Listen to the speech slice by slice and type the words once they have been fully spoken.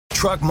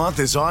Truck Month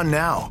is on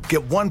now.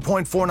 Get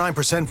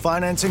 1.49%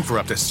 financing for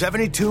up to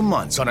 72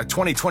 months on a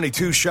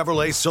 2022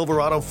 Chevrolet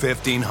Silverado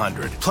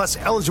 1500. Plus,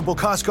 eligible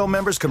Costco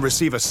members can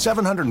receive a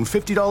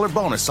 $750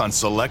 bonus on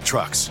select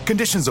trucks.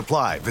 Conditions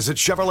apply. Visit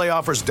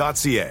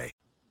ChevroletOffers.ca.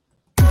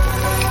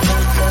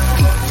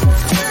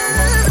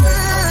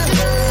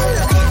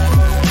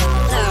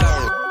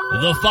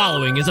 The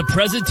following is a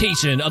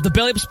presentation of the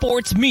Belly Up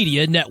Sports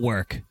Media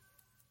Network.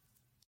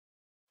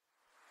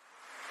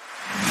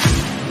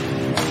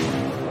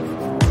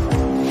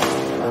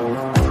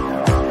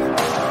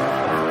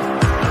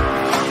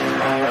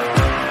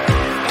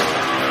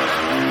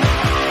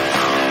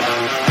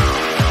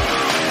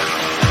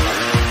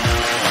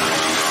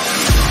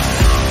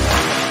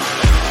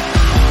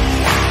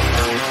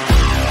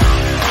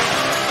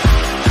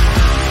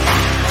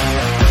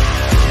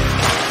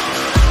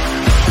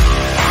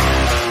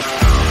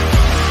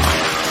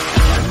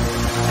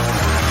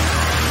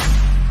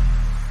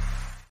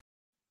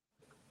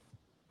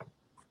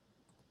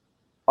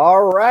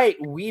 All right,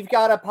 we've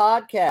got a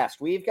podcast.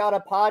 We've got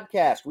a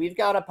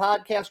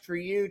podcast for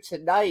you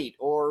tonight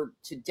or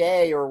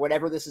today or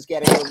whenever this is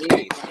getting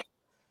released.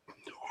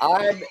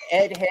 I'm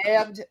Ed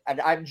Hand,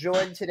 and I'm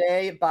joined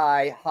today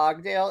by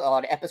Hogdale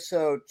on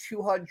episode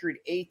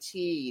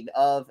 218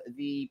 of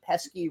the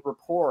Pesky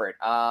Report,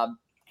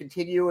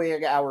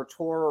 continuing our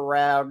tour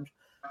around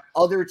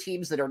other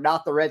teams that are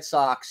not the Red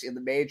Sox in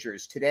the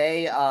majors.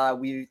 Today,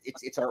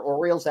 it's our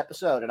Orioles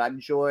episode, and I'm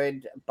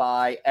joined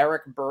by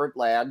Eric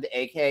Birdland,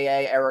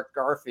 aka Eric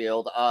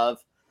Garfield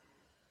of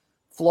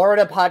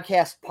Florida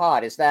Podcast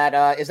Pod. Is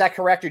that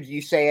correct, or do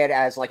you say it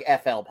as like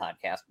FL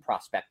Podcast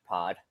Prospect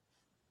Pod?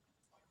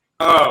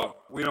 Oh,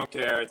 we don't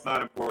care. It's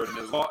not important.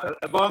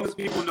 As long as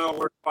people know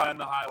where to find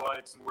the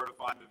highlights and where to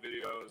find the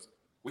videos,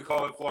 we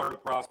call it Florida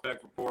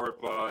Prospect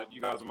Report. But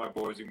you guys are my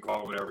boys. You can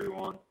call it whatever you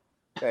want.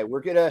 Okay,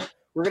 we're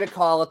gonna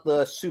call it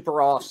the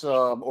super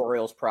awesome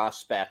Orioles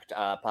Prospect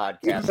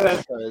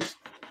podcast because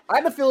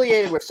I'm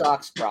affiliated with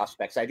Sox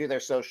Prospects. I do their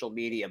social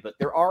media, but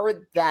there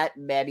aren't that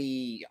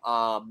many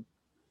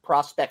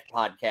prospect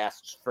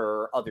podcasts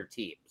for other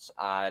teams.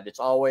 And it's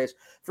always,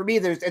 for me,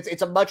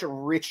 it's a much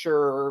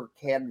richer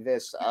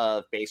canvas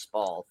of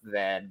baseball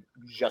than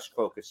just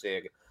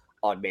focusing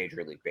on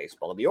Major League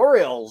Baseball. And the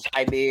Orioles,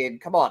 I mean,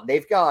 come on,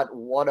 they've got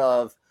one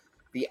of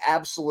the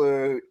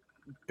absolute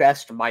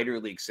best minor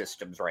league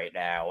systems right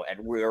now, and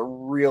we're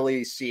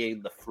really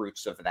seeing the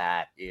fruits of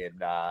that in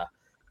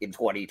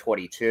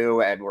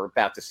 2022, and we're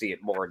about to see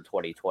it more in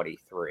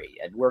 2023.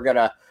 And we're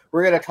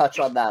gonna touch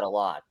on that a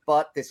lot.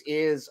 But this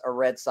is a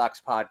Red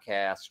Sox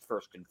podcast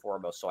first and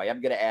foremost, so I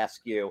am gonna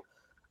ask you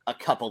a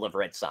couple of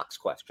Red Sox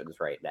questions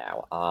right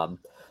now.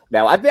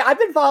 Now I've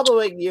been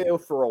following you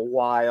for a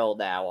while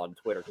now on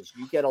Twitter because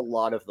you get a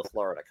lot of the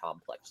Florida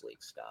Complex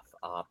League stuff.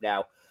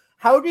 Now,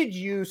 how did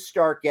you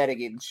start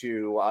getting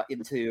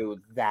into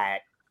that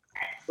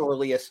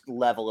earliest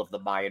level of the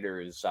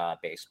minors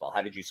baseball?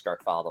 How did you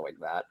start following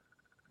that?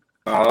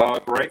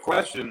 Great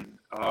question.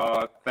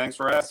 Thanks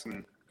for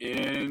asking.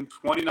 In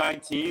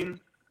 2019,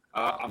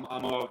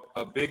 I'm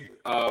a big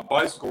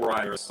bicycle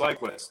rider, a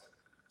cyclist.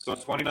 So in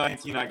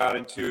 2019, I got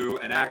into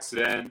an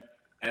accident,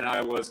 and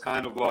I was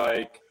kind of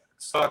like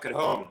stuck at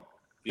home.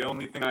 The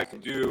only thing I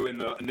could do in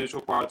the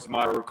initial parts of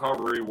my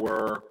recovery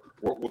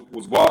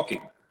was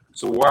walking.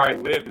 So where I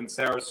lived in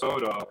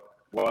Sarasota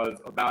was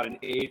about an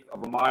eighth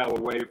of a mile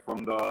away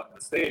from the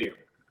stadium.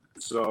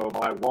 So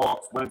my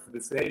walks went to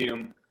the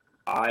stadium.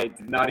 I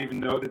did not even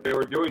know that they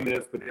were doing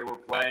this, but they were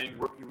playing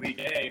rookie league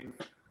games.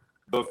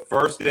 The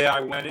first day I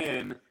went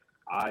in,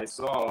 I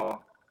saw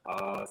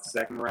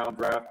second-round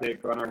draft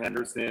pick Gunnar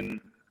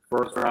Henderson,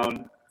 first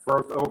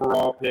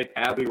overall pick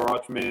Adley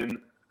Rutschman,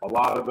 a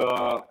lot of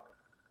the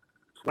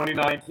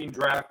 2019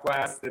 draft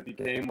class that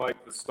became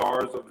like the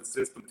stars of the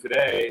system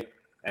today.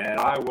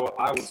 And I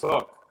was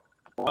hooked.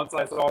 Once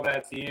I saw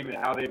that team and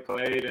how they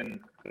played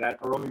and that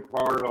early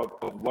part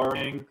of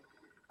learning,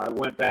 I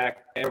went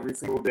back every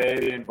single day.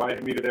 They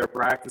invited me to their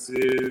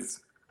practices,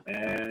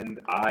 and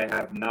I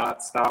have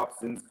not stopped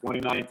since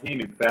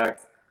 2019. In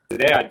fact,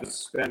 today I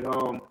just spent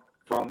home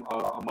from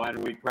a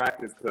minor league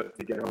practice to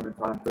get home in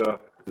time to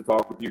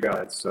talk with you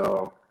guys.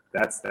 So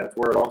that's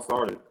where it all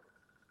started.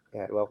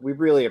 Yeah, well, we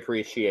really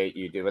appreciate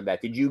you doing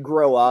that. Did you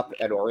grow up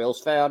an Orioles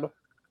fan?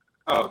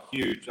 Oh,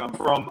 huge. I'm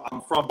from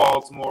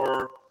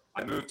Baltimore.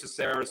 I moved to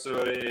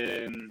Sarasota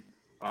in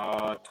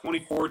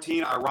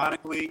 2014.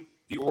 Ironically,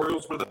 the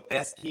Orioles were the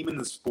best team in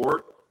the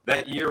sport.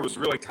 That year was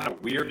really kind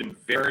of weird and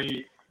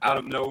very out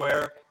of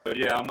nowhere. But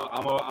yeah, I'm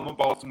a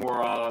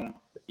Baltimorean,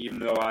 even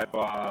though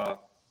I've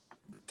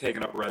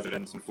taken up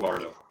residence in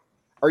Florida.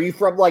 Are you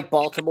from like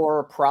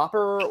Baltimore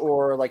proper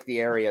or like the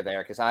area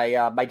there? Because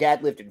my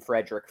dad lived in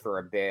Frederick for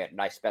a bit, and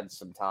I spent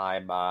some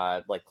time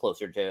like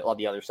closer to on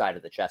the other side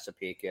of the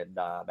Chesapeake and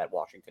at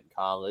Washington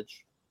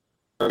College.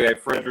 Okay,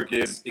 Frederick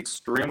is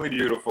extremely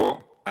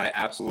beautiful. I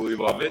absolutely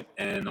love it,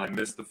 and I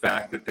miss the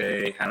fact that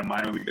they had a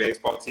minor league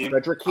baseball team.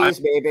 Frederick Keys,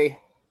 baby.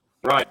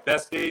 Right,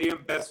 best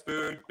stadium, best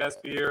food,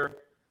 best beer.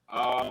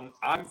 I'm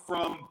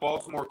from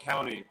Baltimore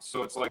County,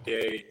 so it's like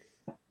a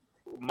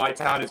my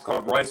town is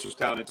called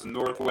Reisterstown. It's a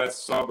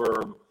northwest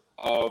suburb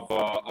of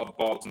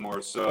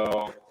Baltimore,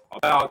 so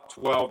about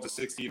 12 to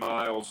 16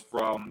 miles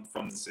from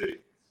the city.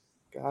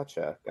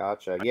 Gotcha.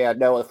 Yeah,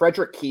 no, the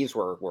Frederick Keys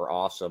were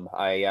awesome.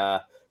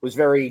 I was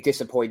very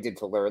disappointed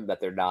to learn that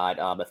they're not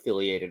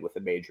affiliated with a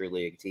major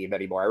league team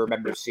anymore. I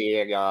remember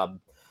seeing, I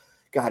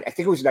think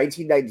it was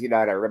 1999.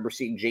 I remember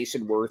seeing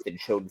Jason Worth and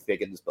Shone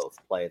Figgins both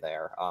play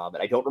there. And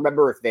I don't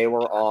remember if they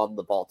were on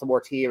the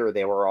Baltimore team or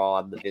they were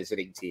on the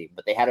visiting team,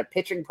 but they had a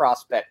pitching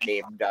prospect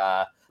named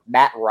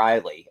Matt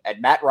Riley.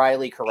 And Matt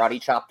Riley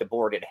karate chopped a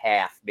board in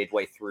half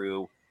midway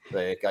through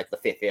the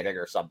fifth inning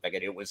or something.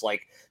 And it was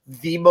like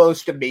the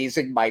most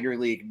amazing minor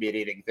league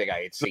mid-inning thing I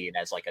had seen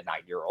as like a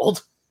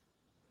 9-year-old.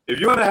 If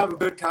you want to have a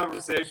good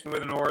conversation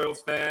with an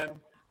Orioles fan,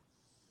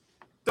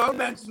 don't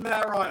mention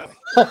Matt Riley.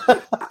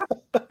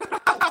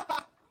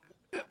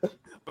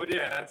 But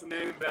yeah, that's a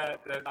name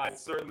that I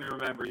certainly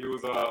remember. He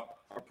was a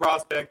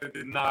prospect that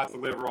did not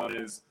deliver on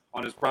his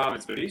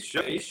promise, but he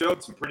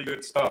showed some pretty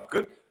good stuff.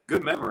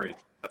 Good memory.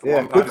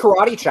 Yeah, good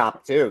karate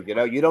chop too. You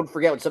know, you don't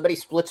forget when somebody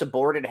splits a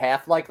board in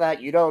half like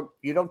that. You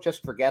don't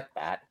just forget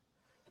that.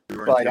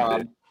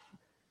 But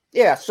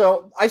yeah.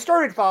 So I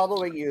started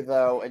following you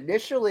though.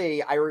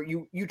 Initially,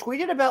 you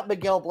tweeted about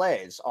Miguel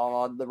Blaze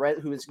on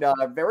who is now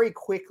very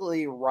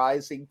quickly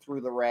rising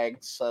through the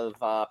ranks of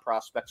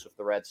prospects with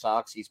the Red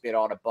Sox. He's been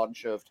on a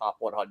bunch of top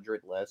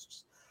 100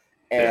 lists,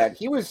 and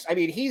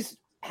he's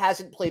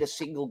hasn't played a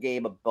single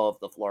game above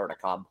the Florida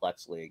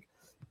Complex League.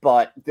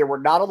 But there were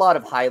not a lot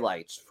of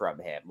highlights from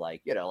him.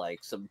 Like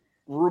some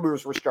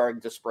rumors were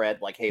starting to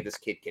spread like, hey, this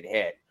kid can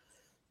hit.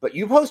 But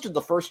you posted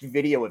the first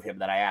video of him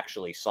that I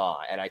actually saw.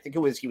 And I think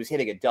he was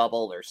hitting a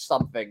double or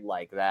something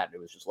like that. And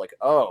it was just like,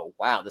 oh,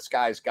 wow, this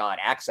guy's got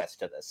access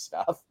to this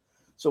stuff.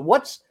 So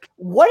what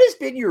has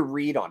been your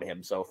read on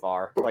him so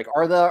far? Like,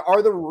 are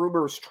the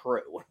rumors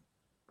true?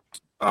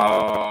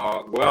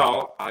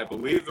 Well, I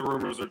believe the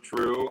rumors are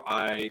true.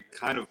 I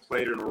kind of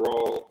played a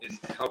role in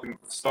helping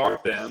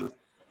start them.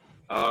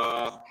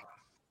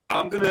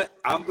 I'm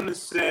gonna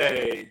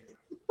say,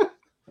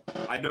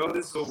 I know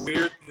this is a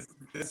weird.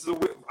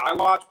 I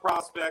watch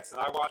prospects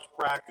and I watch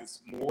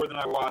practice more than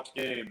I watch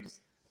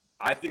games.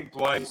 I think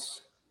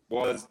Blyce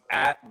was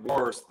at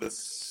worst the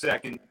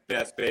second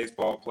best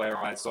baseball player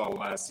I saw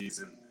last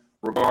season,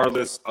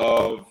 regardless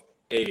of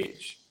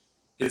age.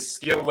 His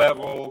skill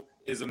level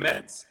is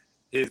immense.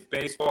 His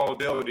baseball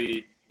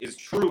ability is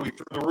truly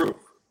through the roof.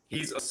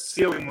 He's a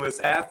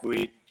ceilingless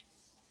athlete,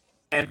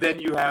 and then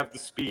you have the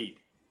speed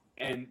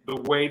and the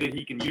way that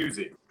he can use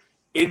it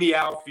in the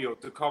outfield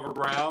to cover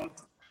ground,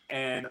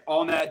 and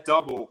on that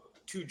double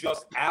to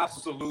just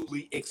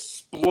absolutely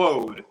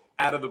explode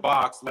out of the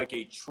box like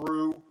a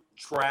true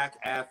track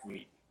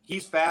athlete.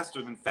 He's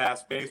faster than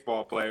fast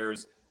baseball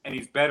players, and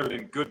he's better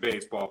than good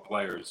baseball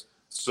players.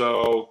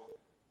 So,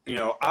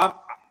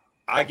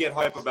 I get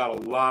hype about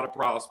a lot of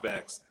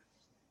prospects.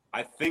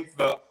 I think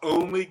the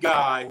only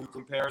guy who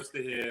compares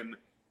to him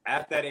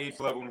at that age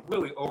level and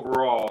really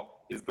overall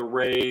is the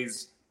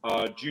Rays'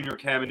 Junior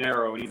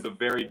Caminero, and he's a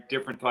very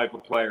different type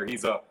of player.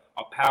 He's a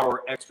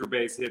power extra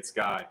base hits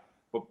guy.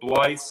 But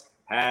Blyce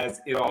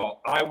has it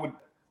all.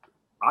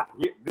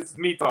 This is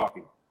me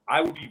talking.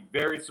 I would be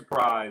very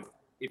surprised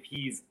if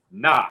he's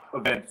not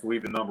eventually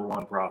the number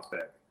one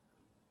prospect.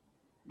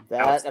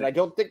 And I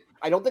don't think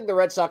the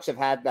Red Sox have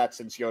had that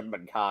since Yoan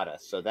Moncada.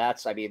 So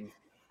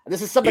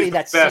this is somebody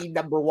that's seen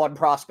number one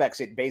prospects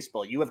in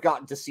baseball. You have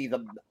gotten to see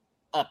them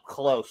up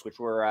close, which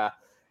we're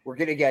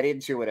going to get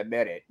into in a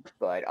minute.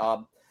 But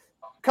a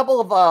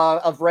couple of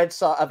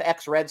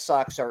ex-Red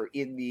Sox are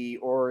in the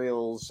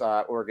Orioles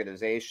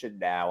organization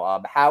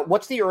now.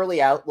 What's the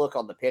early outlook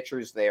on the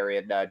pitchers there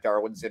in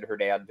Darwinzon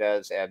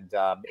Hernandez and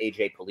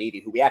AJ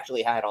Politi, who we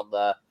actually had on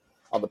the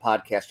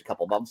podcast a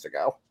couple months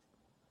ago?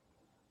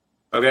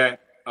 Okay,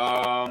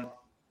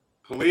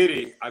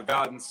 Politi, I've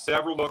gotten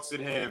several looks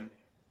at him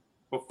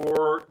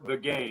before the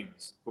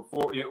games,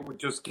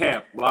 just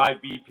camp, live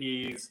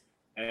BPs,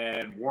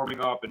 and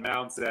warming up and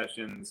mound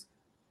sessions,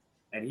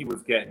 and he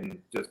was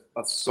getting just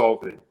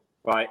assaulted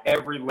by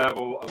every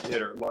level of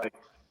hitter, like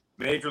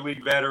major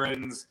league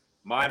veterans,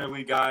 minor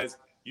league guys.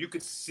 You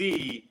could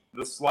see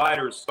the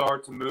sliders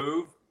start to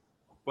move,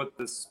 but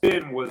the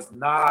spin was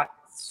not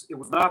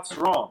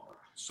strong.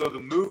 So the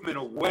movement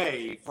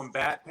away from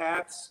bat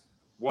pats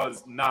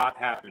was not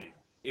happening.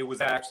 It was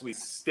actually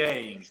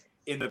staying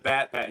in the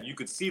bat pat. You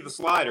could see the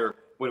slider,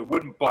 but it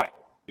wouldn't bite.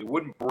 It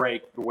wouldn't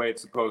break the way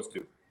it's supposed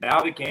to.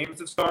 Now the games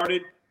have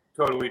started,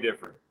 totally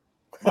different.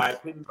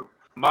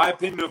 My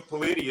opinion of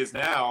Politi is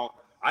now,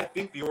 I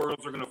think the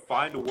Orioles are going to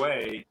find a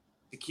way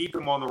to keep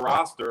him on the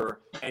roster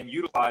and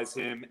utilize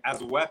him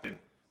as a weapon.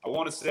 I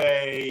want to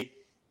say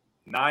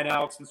 9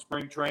 outs in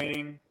spring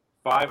training.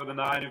 5 of the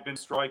 9 have been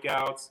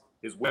strikeouts.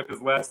 His whip is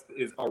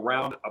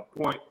around a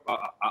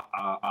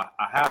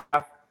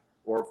half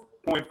or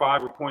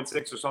 0.5 or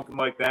 0.6 or something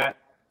like that.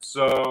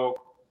 So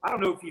I don't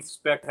know if he's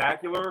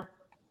spectacular,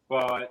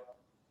 but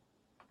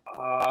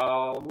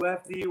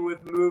lefty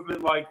with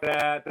movement like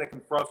that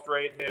can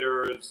frustrate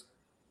hitters.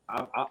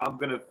 I'm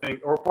gonna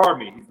think, or pardon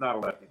me, he's not a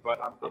lefty, but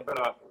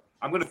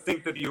I'm gonna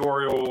think that the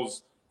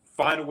Orioles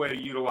find a way to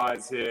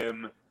utilize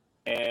him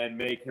and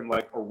make him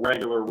like a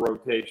regular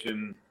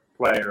rotation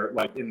player,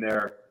 like in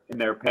their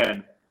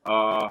pen.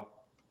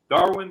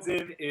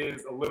 Darwinzon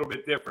is a little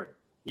bit different.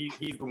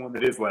 He's the one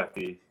that is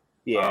lefty.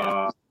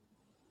 Yeah.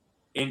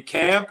 In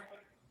camp,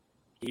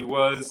 he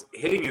was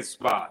hitting his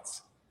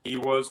spots. He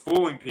was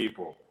fooling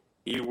people.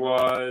 He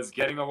was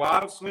getting a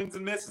lot of swings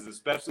and misses,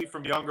 especially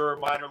from younger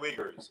minor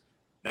leaguers.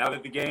 Now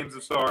that the games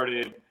have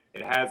started,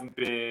 it hasn't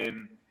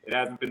been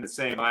the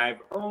same. I've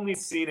only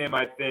seen him,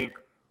 I think,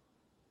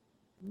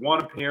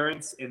 one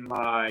appearance in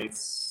my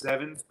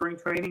 7 spring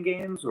training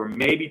games, or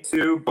maybe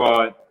 2,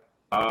 but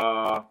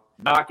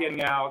not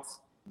getting outs,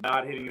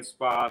 not hitting his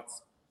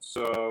spots.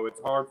 So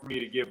it's hard for me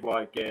to give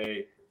like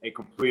a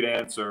complete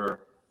answer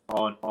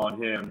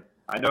on him.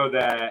 I know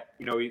that,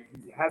 he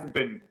hasn't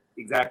been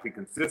exactly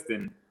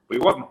consistent, but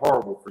he wasn't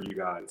horrible for you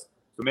guys.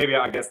 So maybe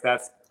I guess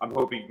I'm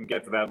hoping he can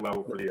get to that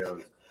level for the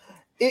O's.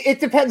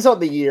 It depends on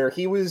the year.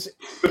 He was,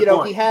 he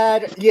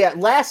had,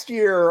 last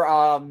year,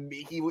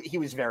 he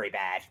was very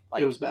bad.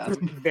 Like, it was bad.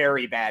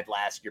 Very bad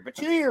last year. But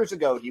 2 years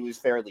ago, he was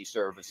fairly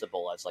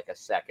serviceable as like a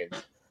second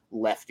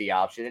lefty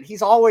option. And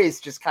he's always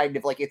just kind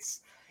of like,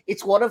 it's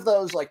one of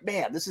those like,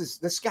 man,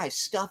 this guy's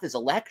stuff is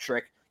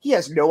electric. He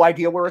has no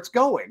idea where it's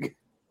going.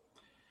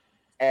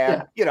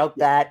 And,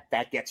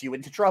 that gets you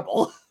into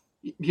trouble.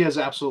 He has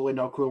absolutely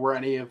no clue where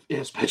any of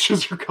his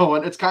pitches are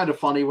going. It's kind of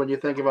funny when you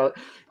think about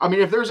it. I mean,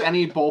 if there's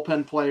any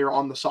bullpen player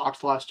on the Sox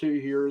the last 2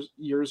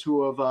 years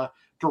who have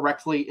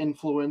directly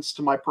influenced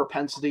my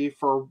propensity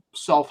for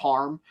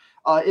self-harm,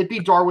 it'd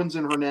be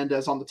Darwinzon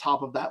Hernandez on the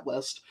top of that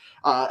list.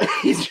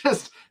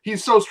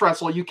 He's so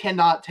stressful. You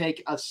cannot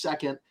take a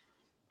second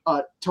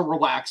to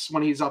relax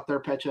when he's up there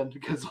pitching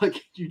because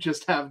you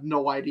just have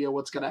no idea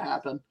what's going to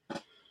happen.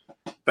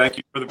 Thank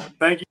you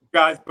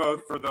guys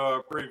both for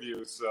the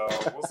preview. So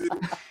we'll see.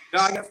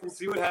 I guess we'll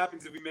see what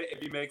happens if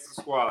he makes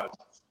the squad.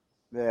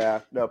 Yeah,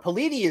 no,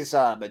 Pelini is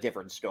a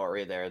different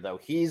story there though.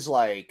 He's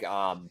like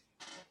I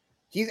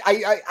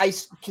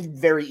can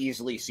very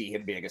easily see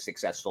him being a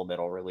successful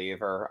middle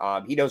reliever.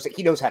 He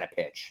knows how to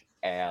pitch,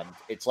 and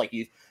it's like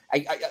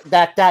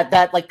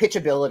that like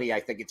pitchability. I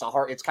think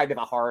it's kind of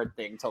a hard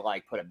thing to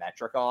like put a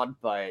metric on,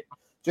 but.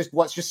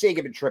 Just seeing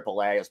him in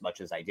AAA as much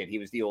as I did, he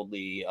was the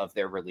only of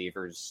their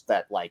relievers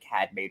that like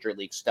had major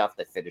league stuff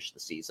that finished the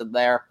season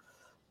there.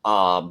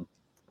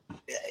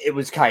 It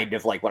was kind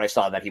of like when I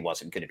saw that he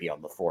wasn't going to be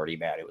on the 40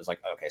 man, it was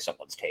like, okay,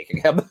 someone's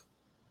taking him.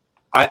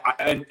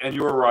 And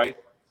you were right.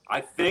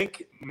 I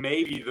think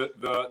maybe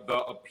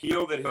the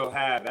appeal that he'll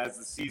have as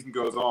the season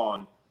goes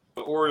on,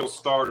 the Orioles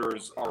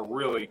starters are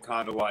really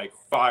kind of like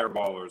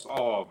fireballers,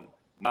 all of them,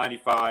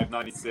 95,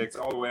 96,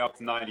 all the way up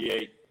to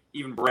 98,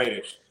 even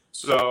Bradish.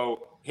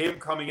 So him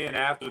coming in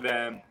after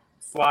them,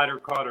 slider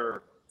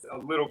cutter, a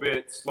little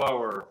bit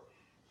slower,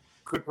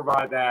 could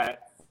provide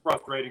that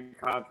frustrating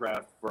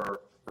contrast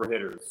for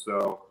hitters.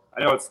 So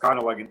I know it's kind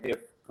of like an if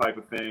type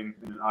of thing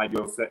in an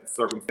ideal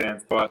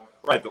circumstance, but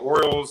right, the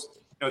Orioles,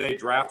 they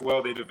draft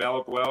well, they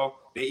develop well,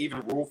 they even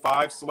Rule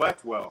 5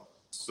 select well.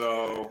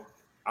 So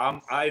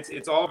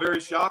it's all very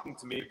shocking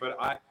to me. But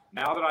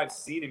now that I've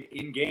seen him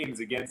in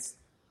games against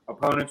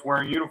opponents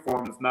wearing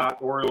uniforms,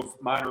 not Orioles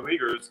minor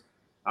leaguers,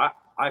 I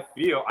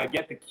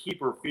get the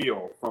keeper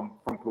feel from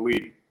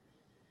Pelini.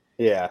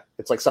 Yeah,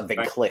 it's like something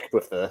clicked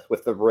with the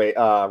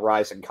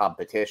rise in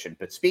competition.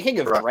 But speaking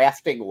of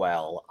drafting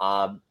well,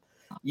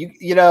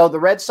 the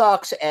Red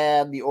Sox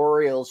and the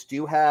Orioles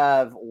do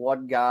have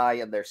one guy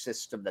in their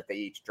system that they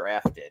each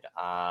drafted,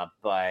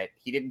 but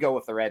he didn't go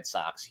with the Red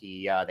Sox.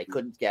 They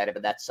couldn't get him,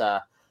 and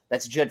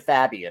that's Jed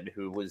Fabian,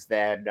 who was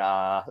then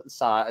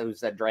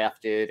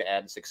drafted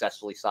and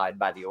successfully signed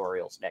by the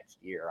Orioles next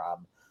year.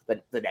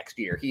 The next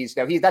year,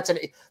 that's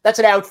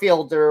an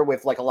outfielder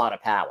with like a lot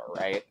of power,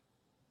 right?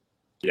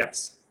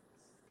 Yes.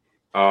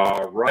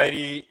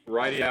 Righty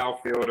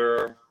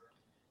outfielder.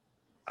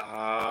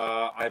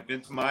 I've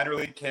been to minor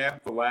league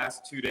camp the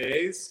last 2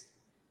 days.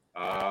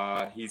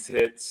 He's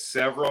hit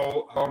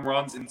several home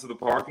runs into the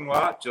parking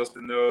lot just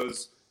in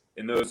those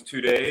 2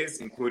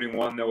 days, including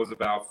one that was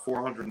about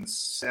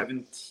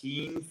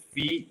 417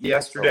 feet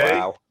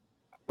yesterday. Oh, wow.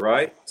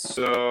 Right.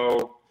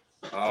 So,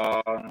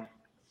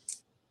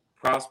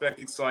 prospect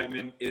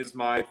excitement is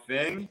my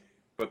thing,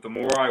 but the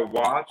more I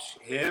watch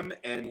him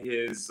and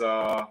his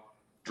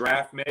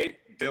draft mate,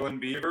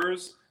 Dylan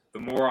Beavers, the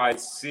more I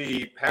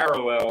see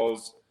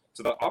parallels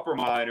to the upper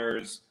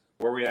minors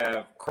where we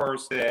have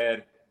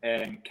Kerstad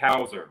and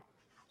Kauser.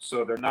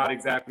 So they're not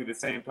exactly the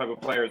same type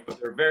of players,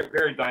 but they're very,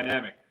 very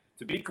dynamic.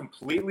 To be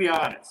completely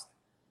honest,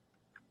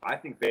 I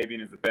think Fabian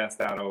is the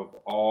best out of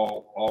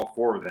all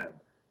 4 of them.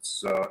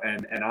 So,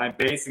 and I'm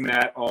basing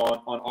that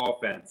on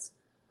offense.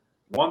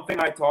 One thing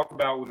I talked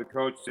about with the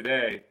coach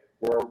today,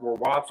 we're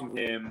watching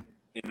him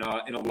in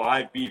a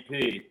live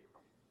BP.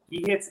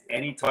 He hits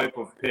any type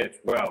of pitch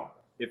well.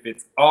 If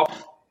it's up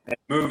and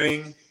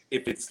moving,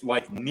 if it's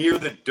like near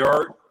the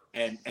dirt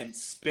and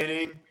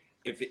spinning,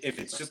 if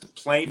it's just a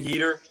plain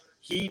heater,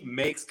 he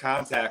makes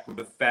contact with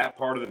the fat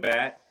part of the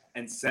bat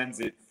and sends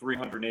it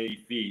 380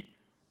 feet.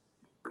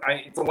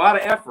 It's a lot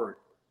of effort,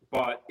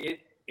 but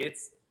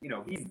it's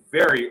he's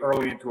very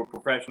early into a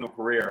professional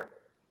career.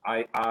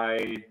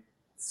 I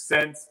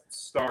sense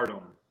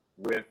stardom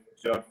with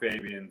Jud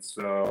Fabian,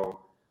 so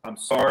I'm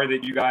sorry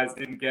that you guys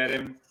didn't get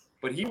him,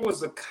 but he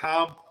was a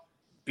comp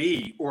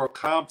B or a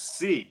comp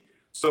C,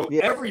 so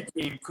every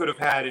team could have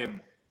had him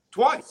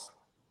twice.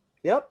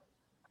 Yep.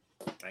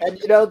 And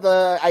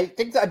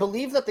I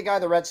believe that the guy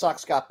the Red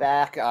Sox got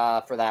back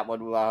for that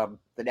one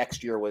the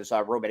next year was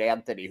Roman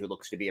Anthony, who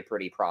looks to be a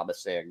pretty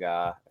promising.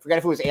 I forget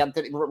if it was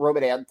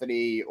Roman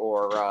Anthony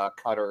or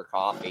Cutter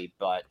Coffee,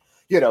 but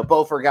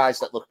both are guys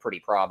that look pretty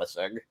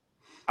promising.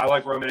 I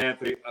like Roman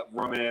Anthony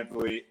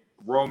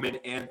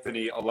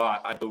a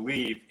lot. I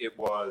believe it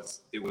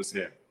was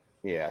him.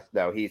 Yeah,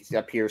 no, he's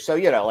up here. So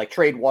like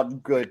trade one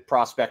good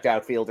prospect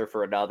outfielder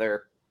for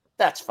another.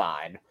 That's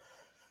fine.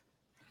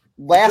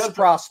 Last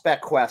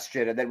prospect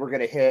question, and then we're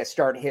going to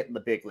start hitting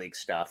the big league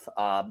stuff.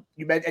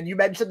 You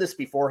mentioned this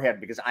beforehand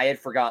because I had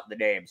forgotten the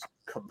names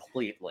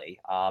completely.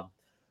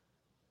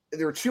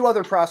 There are two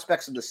other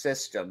prospects in the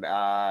system.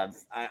 I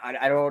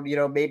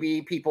don't,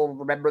 maybe people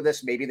remember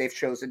this, maybe they've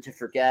chosen to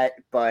forget,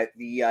 but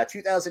the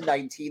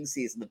 2019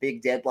 season, the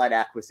big deadline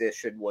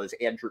acquisition was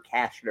Andrew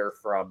Cashner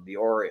from the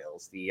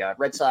Orioles. The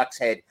Red Sox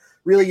had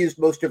really used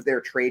most of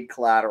their trade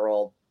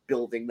collateral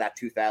building that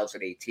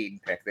 2018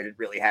 pick. They didn't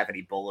really have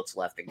any bullets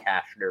left, and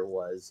Cashner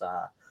was,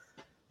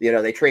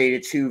 they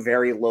traded two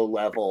very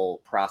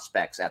low-level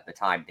prospects at the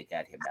time to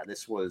get him. Now,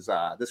 this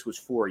was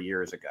 4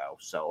 years ago.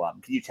 So,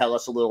 can you tell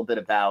us a little bit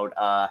about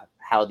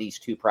how these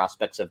two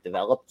prospects have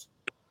developed?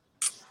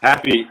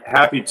 Happy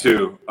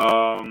to.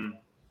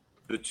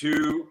 The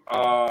two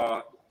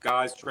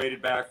guys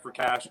traded back for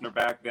Cashner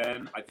back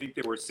then, I think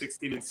they were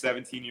 16 and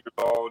 17 years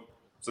old.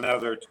 So now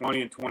they're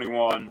 20 and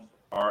 21.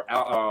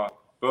 Are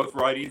both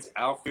righties,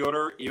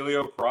 outfielder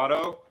Elio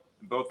Prado,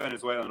 and both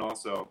Venezuelan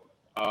also.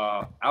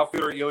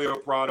 Outfielder Elio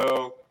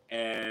Prado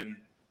and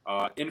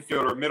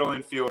middle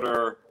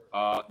infielder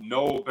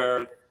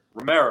Noelbert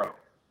Romero.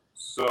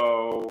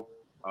 So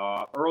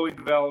early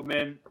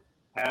development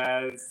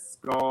has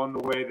gone the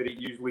way that it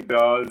usually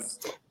does.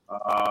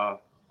 A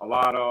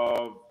lot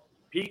of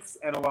peaks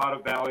and a lot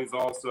of valleys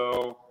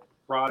also.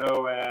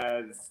 Prado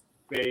has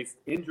faced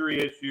injury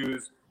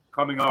issues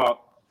coming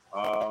up.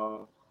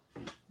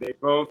 They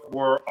both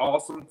were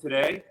awesome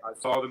today. I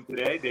saw them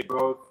today. They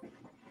both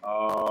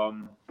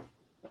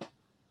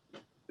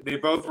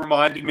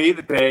reminded me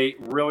that they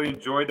really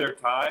enjoyed their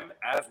time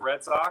as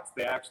Red Sox.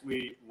 They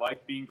actually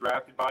like being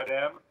drafted by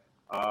them.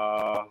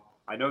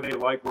 I know they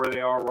like where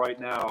they are right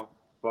now,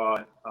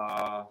 but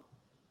I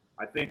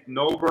think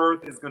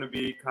Noelbert is going to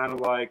be kind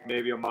of like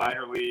maybe a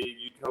minor league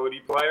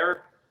utility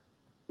player.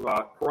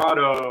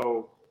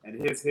 Prado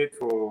and his hit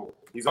tool,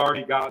 he's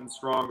already gotten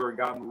stronger and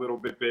gotten a little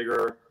bit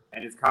bigger,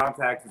 and his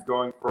contact is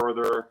going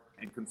further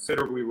and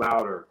considerably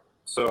louder.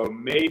 So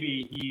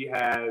maybe he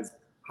has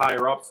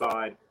higher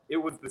upside. It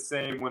was the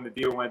same when the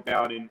deal went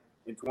down in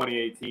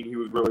 2018. He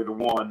was really the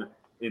one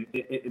in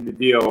the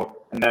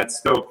deal, and that's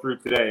still true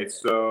today.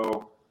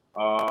 So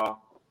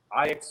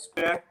I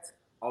expect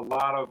a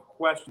lot of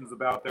questions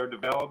about their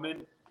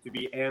development to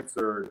be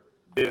answered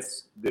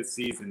this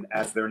season,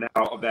 as they're now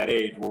of that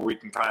age where we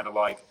can kind of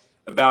like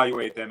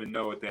evaluate them and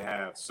know what they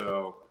have.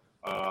 So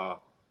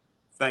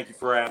thank you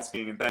for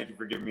asking, and thank you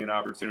for giving me an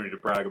opportunity to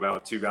brag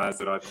about two guys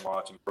that I've been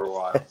watching for a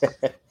while.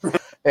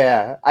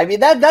 Yeah, I mean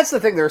that's the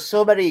thing. There's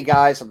so many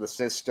guys in the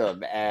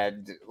system,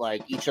 and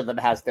like each of them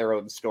has their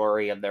own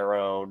story and their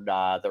own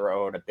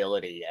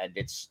ability, and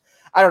it's,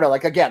 I don't know.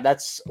 Like again,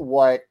 that's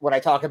when I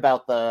talk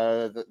about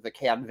the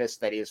canvas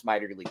that is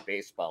minor league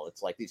baseball.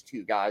 It's like these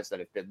two guys that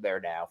have been there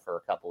now for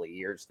a couple of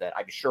years that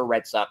I'm sure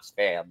Red Sox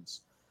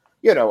fans,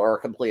 are a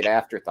complete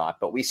afterthought.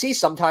 But we see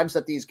sometimes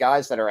that these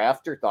guys that are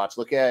afterthoughts.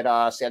 Look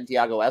at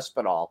Santiago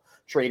Espinal,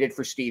 traded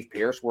for Steve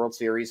Pearce, World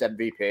Series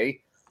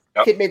MVP.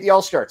 Yep. Kid made the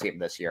All-Star team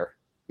this year.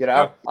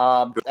 And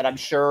I'm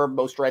sure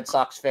most Red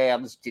Sox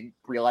fans didn't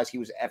realize he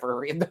was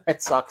ever in the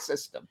Red Sox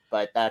system.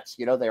 But that's,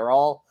 they're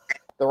all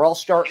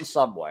starting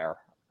somewhere.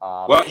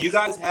 Well, you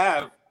guys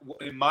have,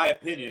 in my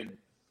opinion,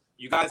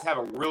 you guys have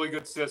a really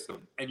good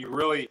system, and you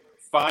really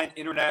find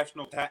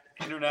international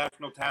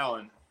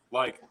talent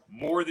like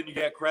more than you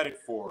get credit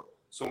for.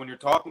 So when you're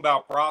talking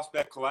about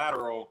prospect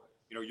collateral,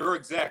 your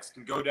execs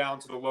can go down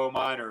to the low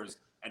minors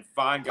and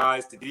find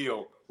guys to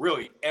deal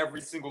really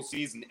every single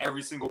season,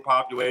 every single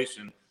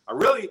population. I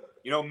really,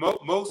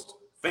 most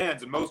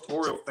fans and most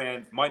Oriole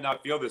fans might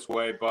not feel this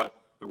way, but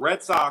the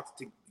Red Sox,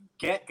 to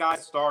get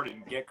guys started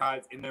and get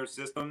guys in their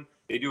system,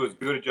 they do as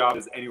good a job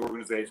as any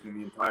organization in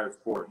the entire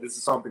sport. This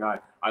is something I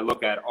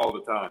look at all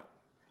the time.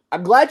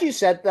 I'm glad you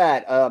said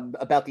that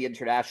about the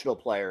international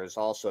players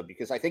also,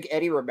 because I think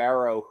Eddie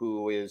Romero,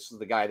 who is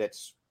the guy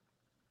that's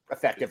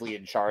effectively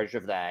in charge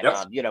of that,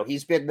 yes.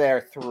 He's been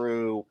there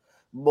through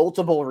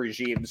multiple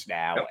regimes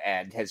now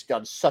and has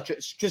done such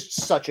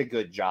a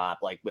good job.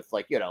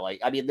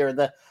 They're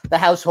the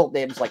household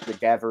names like the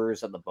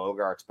Devers and the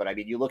Bogarts, but I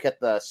mean, you look at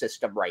the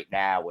system right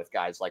now with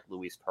guys like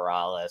Luis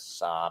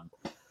Perales,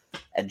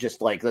 and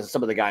just like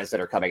some of the guys that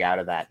are coming out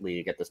of that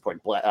league at this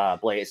point,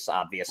 Blaze,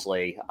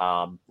 obviously,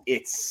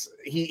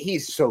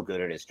 he's so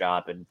good at his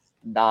job, and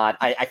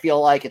I feel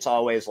like it's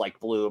always like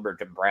Bloom or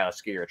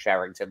Dombrowski or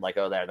Charrington, like,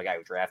 oh, they're the guy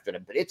who drafted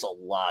him, but it's a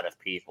lot of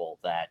people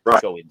that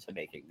go into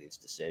making these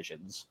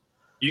decisions.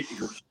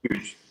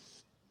 Huge.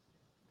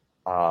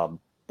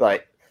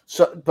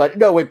 But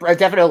no, I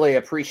definitely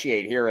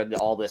appreciate hearing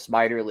all this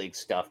minor league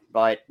stuff.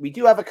 But we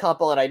do have a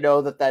couple, and I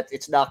know that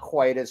it's not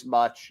quite as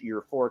much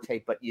your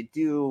forte, but you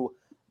do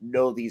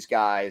know these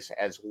guys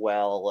as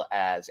well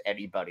as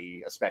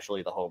anybody,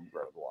 especially the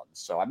homegrown ones.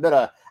 So I'm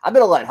gonna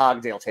let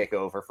Hogdale take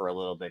over for a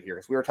little bit here,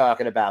 because we were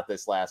talking about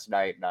this last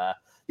night,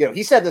 and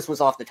he said this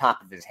was off the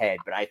top of his head,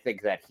 but I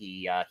think that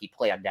he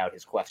planned out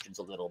his questions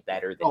a little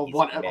better than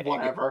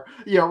whatever.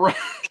 Yeah, right.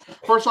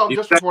 First off,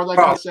 just before that,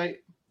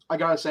 I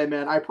gotta say,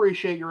 man, I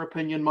appreciate your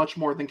opinion much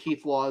more than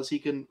Keith Law's. He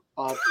can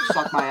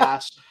suck my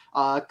ass.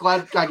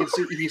 Glad I can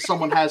see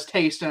someone has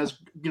taste and has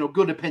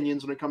good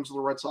opinions when it comes to the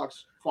Red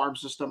Sox farm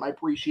system. I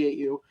appreciate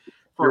you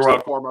first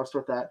and foremost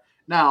with that.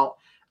 Now,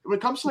 when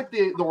it comes to like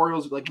the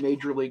Orioles like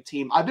major league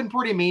team, I've been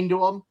pretty mean to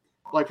them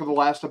like for the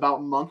last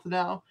about month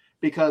now,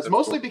 because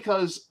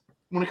because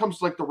when it comes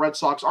to like the Red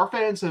Sox, our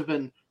fans have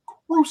been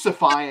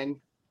crucifying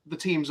the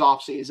team's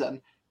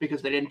offseason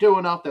because they didn't do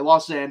enough. They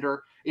lost Xander,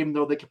 even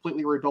though they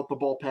completely rebuilt the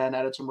bullpen,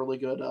 added some really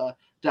good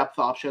depth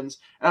options.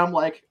 And I'm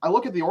like, I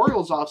look at the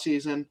Orioles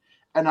offseason,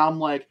 and I'm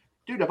like,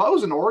 dude, if I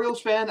was an Orioles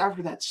fan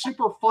after that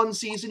super fun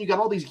season, you got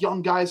all these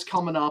young guys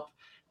coming up.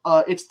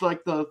 It's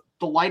like the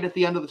light at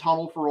the end of the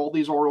tunnel for all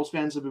these Orioles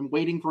fans have been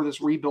waiting for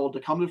this rebuild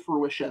to come to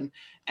fruition.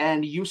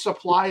 And you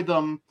supply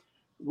them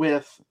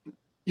with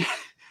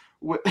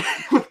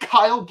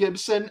Kyle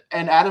Gibson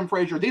and Adam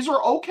Frazier. These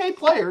are okay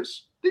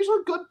players. These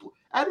are good.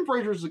 Adam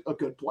Frazier's a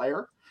good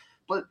player,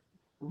 but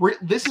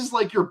this is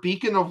like your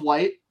beacon of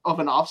light of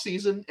an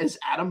offseason is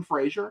Adam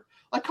Frazier.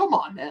 Like, come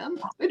on, man.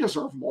 They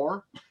deserve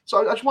more.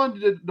 So I just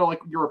wanted to know like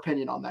your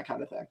opinion on that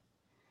kind of thing.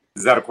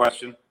 Is that a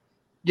question?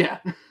 Yeah.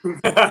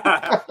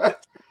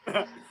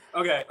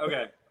 Okay.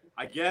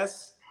 I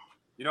guess,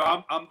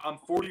 I'm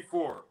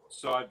 44,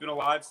 so I've been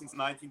alive since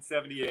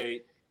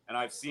 1978, and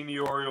I've seen the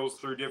Orioles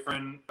through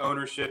different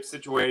ownership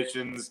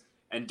situations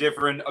and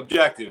different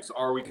objectives.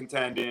 Are we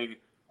contending?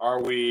 Are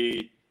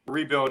we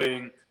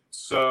rebuilding?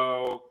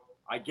 So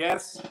I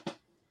guess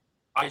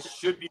I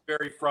should be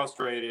very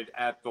frustrated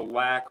at the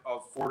lack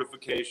of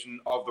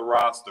fortification of the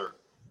roster.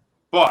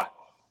 But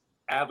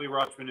Adley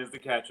Rutschman is the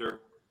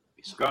catcher.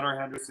 Gunnar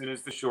Henderson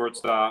is the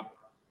shortstop.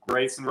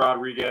 Grayson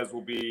Rodriguez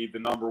will be the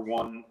number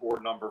 1 or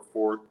number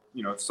 4,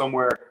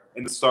 somewhere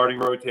in the starting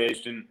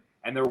rotation.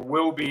 And there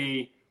will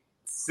be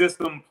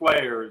system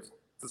players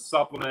to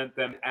supplement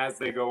them as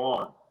they go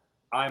on.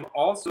 I'm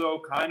also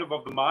kind of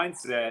the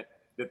mindset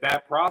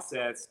that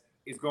process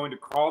is going to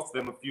cost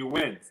them a few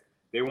wins.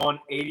 They won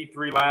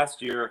 83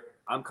 last year.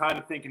 I'm kind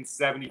of thinking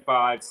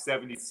 75,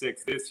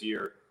 76 this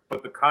year.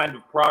 But the kind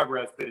of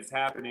progress that is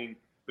happening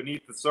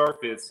beneath the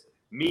surface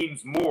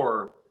means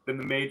more than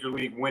the major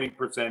league winning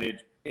percentage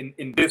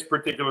in this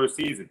particular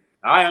season.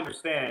 I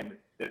understand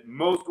that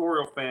most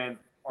Oriole fans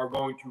are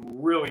going to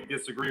really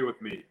disagree with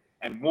me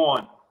and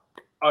want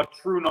a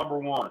true number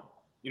 1.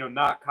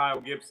 Not Kyle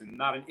Gibson,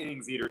 not an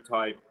innings eater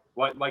type,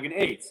 like an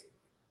ace.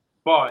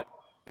 But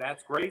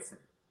that's Grayson.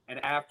 And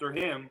after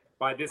him,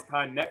 by this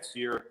time next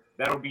year,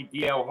 that'll be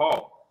DL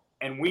Hall.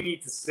 And we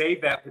need to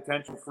save that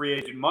potential free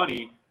agent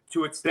money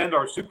to extend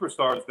our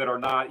superstars that are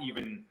not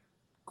even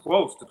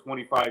close to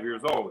 25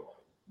 years old,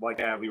 like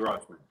Adley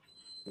Rutschman,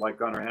 like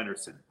Gunnar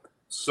Henderson.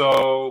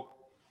 So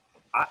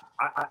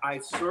I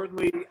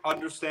certainly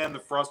understand the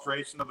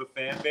frustration of the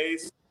fan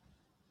base,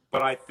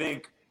 but I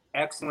think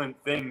excellent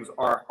things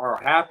are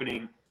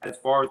happening as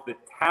far as the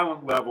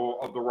talent level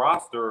of the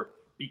roster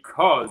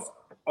because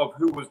of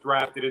who was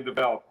drafted and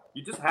developed.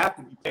 You just have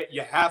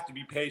to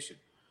be patient.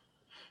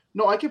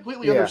 No, I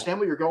completely understand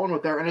what you're going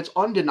with there, and it's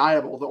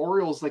undeniable. The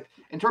Orioles, like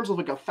in terms of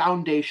like a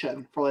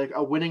foundation for like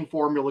a winning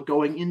formula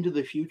going into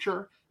the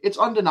future, it's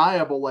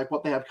undeniable like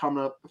what they have come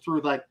up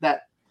through like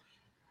that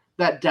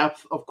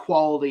depth of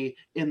quality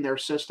in their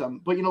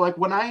system. But like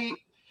I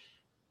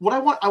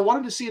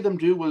wanted to see them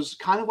do was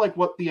kind of like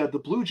what the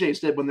Blue Jays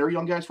did when their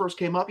young guys first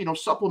came up.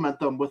 Supplement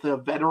them with a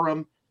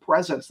veteran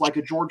presence like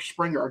a George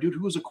Springer, a dude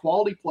who's a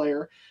quality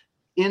player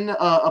in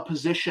a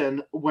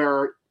position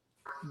where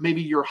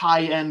maybe your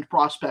high-end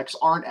prospects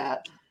aren't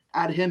at.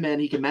 Add him in.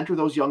 He can mentor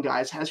those young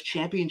guys, has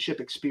championship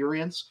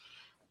experience.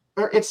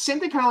 It's the same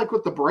thing kind of like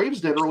what the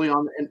Braves did early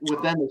on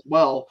with them as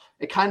well.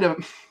 It kind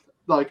of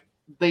like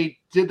they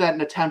did that in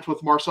an attempt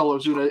with Marcell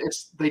Ozuna.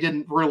 They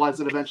didn't realize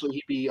that eventually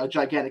he'd be a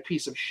gigantic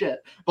piece of shit.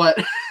 But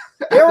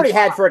they already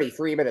had Freddie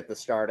Freeman at the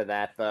start of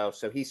that, though,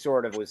 so he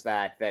sort of was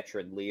that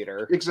veteran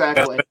leader.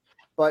 Exactly.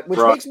 But which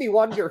makes me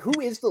wonder, who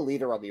is the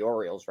leader on the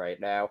Orioles right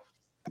now?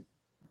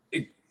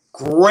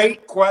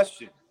 Great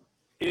question.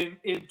 in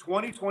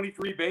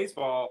 2023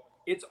 baseball,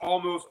 it's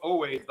almost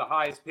always the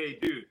highest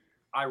paid dude.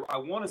 I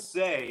want to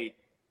say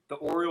the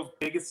Orioles'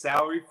 biggest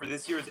salary for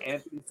this year is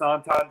Anthony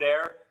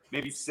Santander,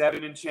 maybe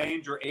 7 and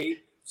change or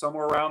 8,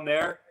 somewhere around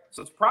there.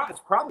 So it's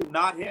probably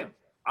not him.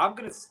 I've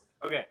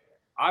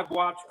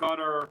watched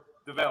Gunnar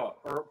develop,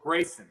 or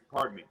Grayson,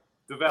 pardon me,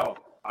 develop.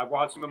 I've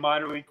watched him in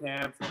minor league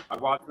camps.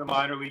 I've watched him in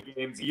minor league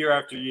games year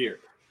after year.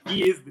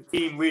 He is the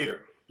team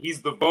leader.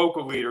 He's the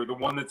vocal leader, the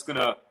one that's going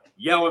to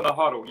yell in the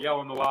huddle,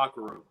 yell in the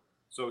locker room.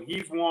 So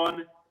he's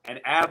one, and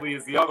Adley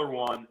is the other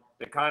one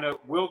that kind of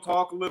will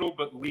talk a little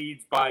but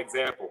leads by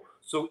example.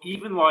 So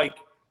even like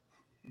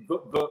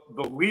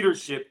the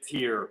leadership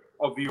tier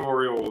of the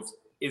Orioles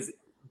is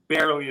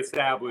barely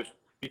established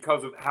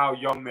because of how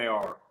young they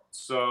are.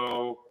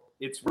 So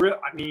it's real.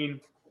 I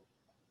mean,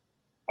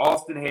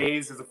 Austin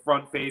Hayes is a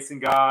front-facing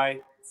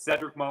guy.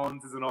 Cedric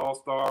Mullins is an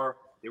all-star.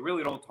 They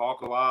really don't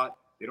talk a lot.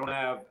 They don't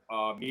have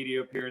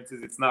media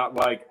appearances. It's not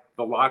like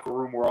the locker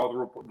room where all the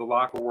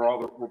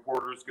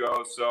reporters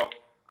go. So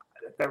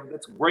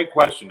that's a great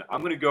question.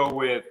 I'm going to go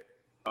with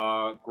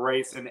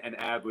Grayson and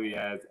Adley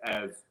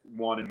as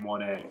 1 and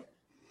 1A.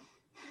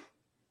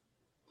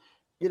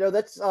 You know,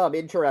 that's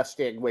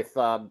interesting with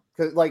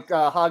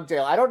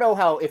Hogdale. I don't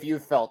know if you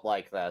felt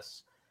like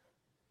this,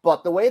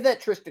 but the way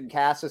that Tristan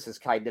Casas has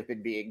kind of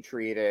been being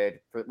treated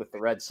with the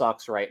Red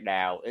Sox right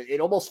now, it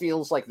almost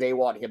feels like they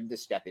want him to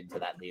step into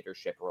that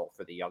leadership role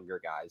for the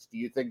younger guys. Do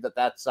you think that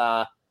that's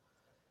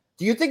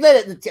do you think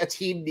that a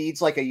team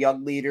needs like a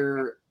young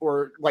leader,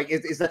 or like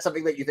is that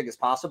something that you think is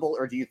possible,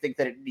 or do you think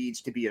that it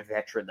needs to be a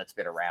veteran that's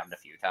been around a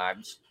few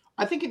times?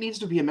 I think it needs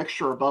to be a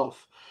mixture of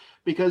both,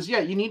 because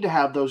you need to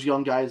have those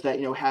young guys that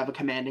have a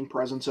commanding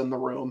presence in the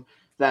room,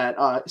 that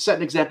set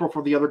an example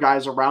for the other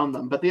guys around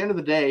them. But at the end of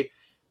the day,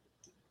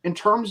 in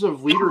terms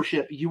of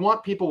leadership, you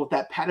want people with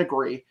that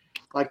pedigree,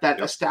 like that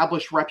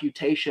established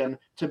reputation,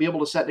 to be able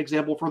to set an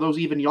example for those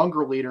even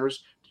younger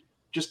leaders,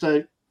 just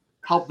to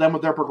help them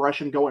with their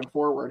progression going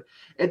forward.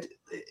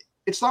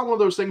 It's not one of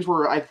those things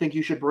where I think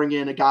you should bring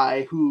in a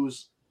guy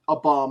who's a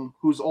bum,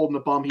 who's old and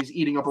a bum. He's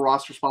eating up a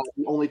roster spot.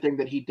 The only thing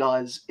that he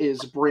does is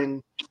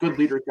bring good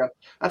leadership.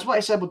 That's why I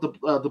said with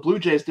the Blue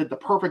Jays did the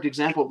perfect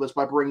example of this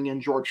by bringing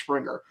in George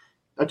Springer,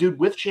 a dude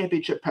with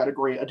championship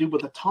pedigree, a dude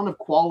with a ton of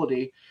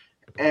quality,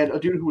 and a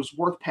dude who was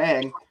worth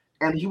paying.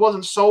 And he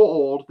wasn't so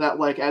old that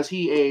as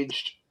he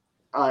aged,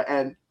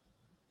 that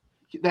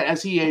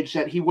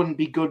he wouldn't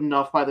be good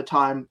enough by the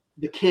time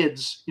the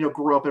kids,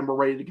 grew up and were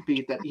ready to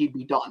compete, that he'd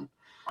be done.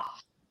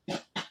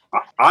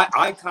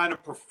 I kind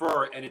of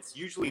prefer, and it's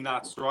usually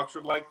not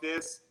structured like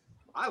this,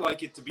 I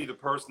like it to be the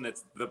person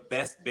that's the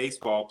best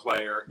baseball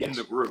player in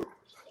the group.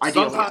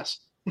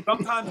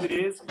 Sometimes it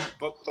is,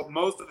 but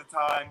most of the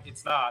time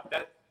it's not.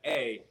 That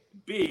A.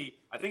 B,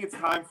 I think it's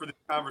time for this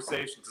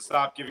conversation to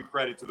stop giving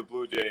credit to the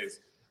Blue Jays.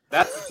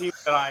 That's the team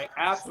that I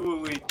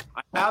absolutely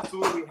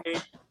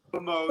hate the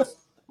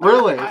most.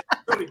 Really? I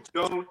really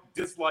don't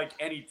dislike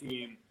any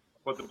team,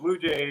 but the Blue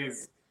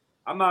Jays,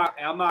 I'm not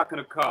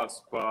going to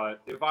cuss,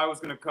 but if I was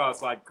going to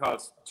cuss, I'd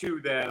cuss to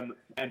them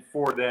and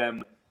for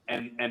them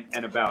and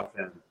about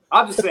them.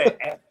 I'll just say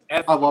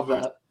I love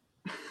that.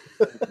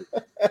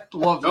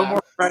 No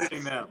more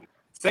crediting them.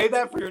 Save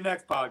that for your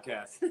next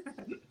podcast.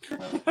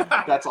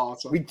 That's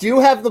awesome. We do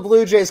have the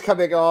Blue Jays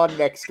coming on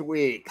next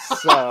week,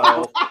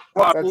 so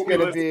that's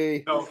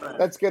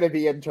gonna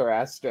be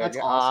interesting. That's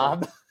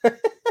awesome.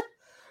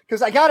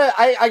 Because I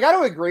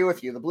gotta agree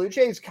with you. The Blue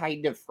Jays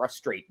kind of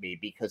frustrate me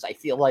because I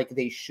feel like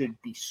they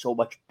should be so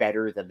much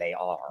better than they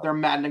are. They're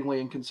maddeningly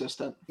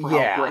inconsistent for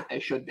how great they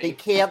should be. They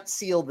can't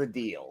seal the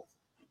deal.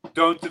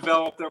 Don't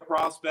develop their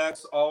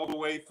prospects all the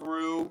way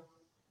through.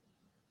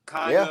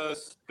 Kind of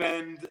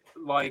spend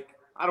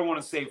I don't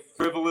want to say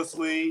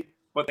frivolously,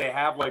 but they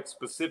have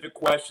specific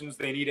questions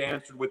they need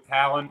answered with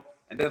talent,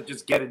 and they'll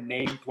just get a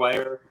name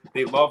player.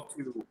 They love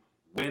to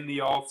win the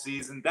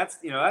offseason. That's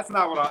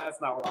not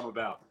what I'm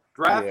about.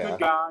 Draft good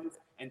guys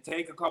and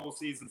take a couple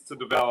seasons to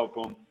develop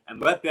them and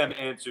let them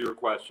answer your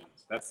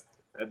questions. That's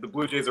the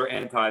Blue Jays are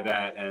anti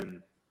that,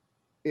 and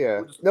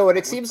and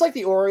it seems like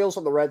the Orioles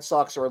and the Red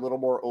Sox are a little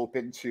more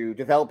open to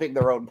developing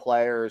their own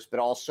players, but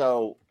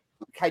also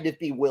kind of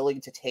be willing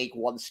to take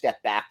one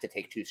step back to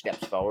take two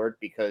steps forward,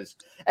 because,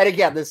 and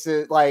again, this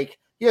is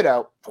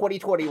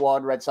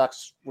 2021 Red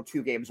Sox were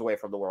 2 games away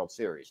from the World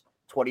Series.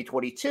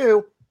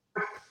 2022,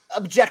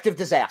 objective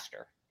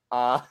disaster.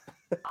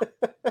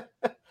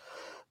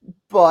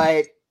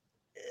 But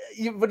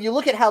when you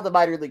look at how the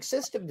minor league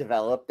system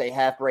developed, they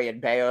have Brayan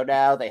Bello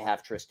now, they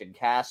have Tristan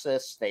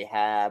Casas, they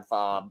have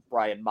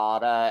Brian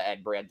Mata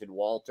and Brandon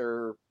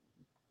Walter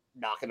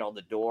knocking on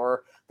the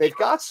door. They've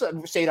got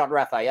some Cedar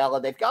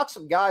Rafaela. They've got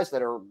some guys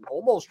that are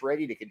almost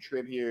ready to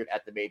contribute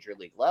at the major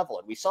league level.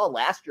 And we saw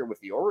last year with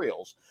the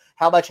Orioles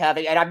how much and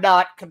I'm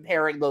not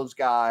comparing those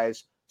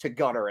guys to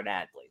Gunnar and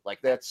Adley.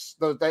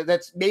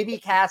 That's maybe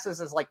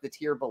Casas is the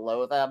tier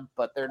below them,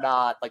 but they're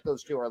not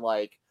those two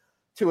are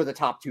 2 of the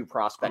top 2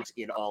 prospects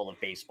in all of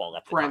baseball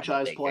at the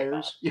franchise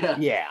players.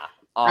 Yeah.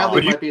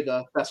 Adley might be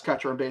the best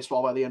catcher in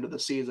baseball by the end of the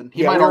season.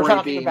 He might we were already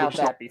talking be. about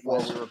that before.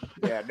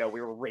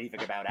 We were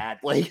raving about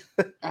Adley.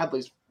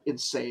 Adley's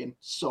insane.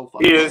 So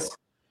fun. He is.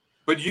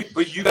 But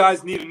you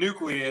guys need a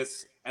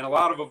nucleus, and a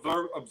lot of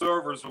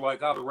observers are like,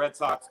 oh, the Red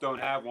Sox don't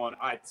have one.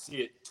 I see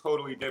it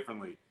totally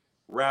differently.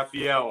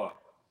 Rafaela,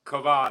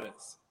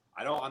 Cavadas.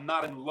 I'm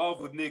not in love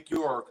with Nick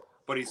York,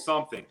 but he's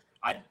something.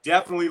 I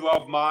definitely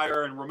love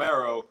Meyer and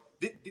Romero.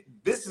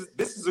 This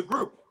is a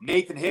group.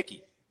 Nathan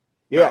Hickey.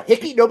 Yeah,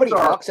 Hickey nobody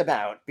talks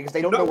about because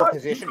they don't know what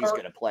position he's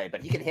going to play,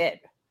 but he can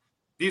hit.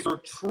 These are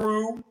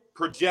true,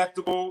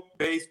 projectable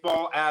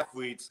baseball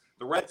athletes.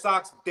 The Red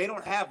Sox, they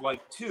don't have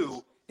like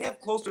two. They have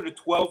closer to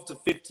 12 to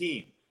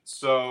 15.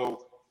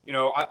 So,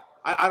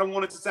 I don't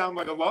want it to sound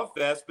like a love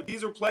fest, but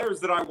these are players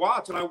that I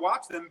watch, and I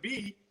watch them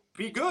be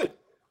good.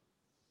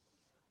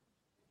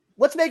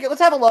 Let's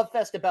have a love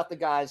fest about the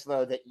guys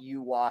though that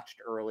you watched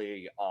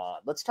early on.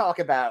 Let's talk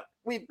about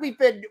we've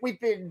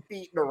been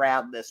beating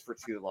around this for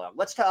too long.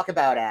 Let's talk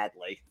about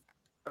Adley.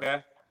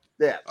 Okay.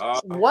 Yeah.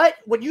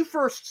 When you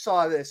first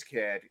saw this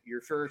kid,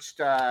 your first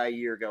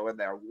year going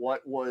there,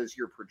 what was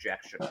your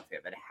projection of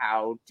him, and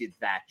how did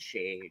that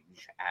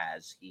change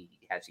as he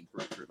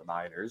grew through the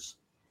minors?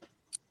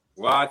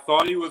 Well, I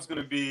thought he was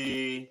going to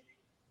be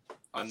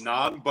a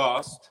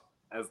non-bust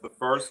as the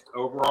first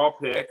overall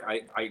pick.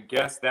 I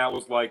guess that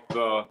was like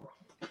the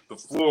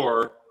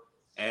floor.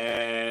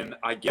 And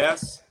I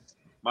guess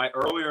my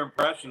earlier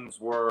impressions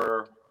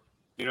were,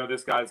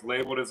 this guy's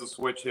labeled as a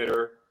switch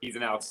hitter. He's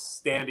an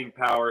outstanding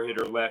power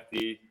hitter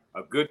lefty,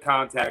 a good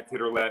contact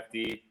hitter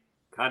lefty,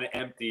 kind of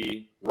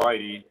empty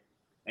righty,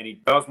 and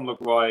he doesn't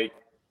look like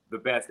the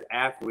best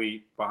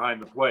athlete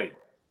behind the plate.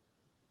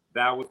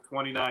 That was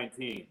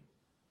 2019.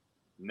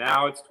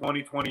 Now it's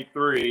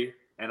 2023,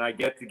 and I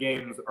get to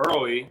games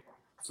early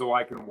so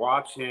I can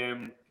watch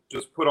him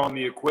just put on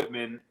the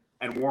equipment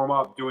and warm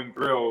up doing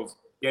drills,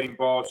 getting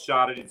balls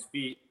shot at his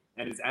feet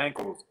and his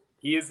ankles.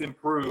 He has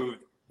improved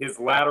his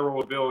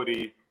lateral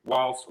ability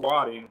while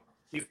squatting.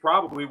 He's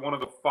probably one of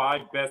the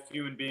 5 best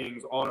human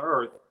beings on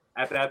earth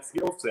at that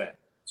skill set.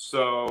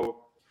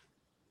 So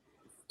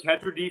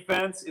catcher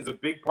defense is a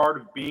big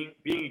part of being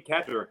a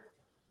catcher.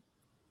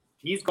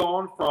 He's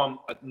gone from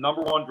a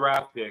number 1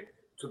 draft pick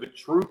to the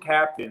true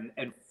captain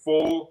and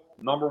full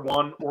number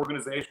 1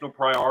 organizational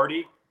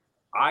priority.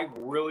 I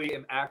really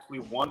am actually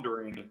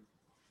wondering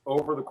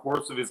over the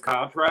course of his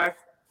contract,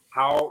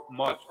 how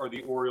much are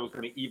the Orioles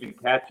going to even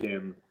catch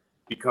him,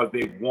 because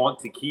they want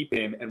to keep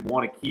him and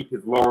want to keep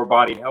his lower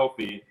body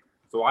healthy.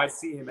 So I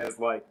see him as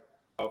like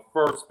a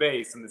first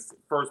baseman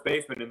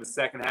in the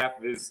second half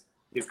of his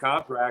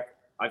contract.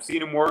 I've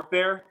seen him work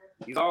there.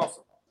 He's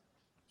awesome.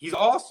 He's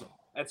awesome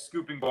at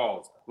scooping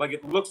balls. Like,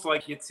 it looks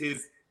like it's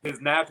his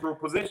natural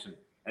position.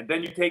 And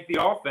then you take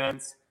the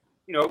offense,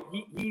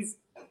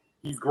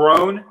 he's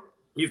grown,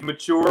 he's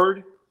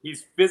matured,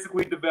 he's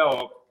physically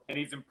developed, and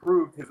he's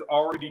improved his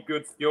already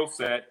good skill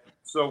set.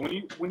 So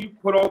when you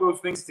put all those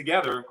things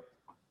together,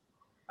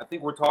 I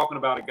think we're talking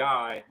about a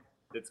guy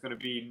that's going to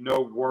be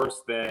no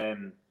worse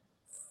than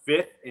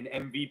 5th in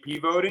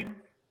MVP voting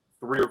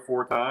 3 or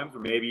 4 times, or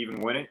maybe even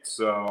win it.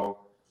 So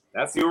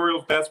that's the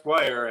Orioles' best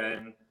player,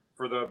 and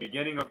for the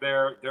beginning of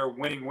their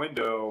winning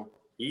window,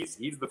 he's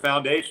the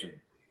foundation.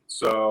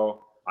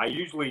 So I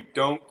usually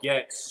don't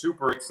get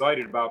super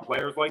excited about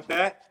players like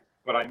that,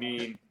 but I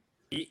mean,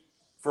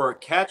 for a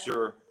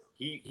catcher,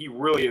 he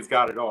really has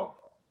got it all.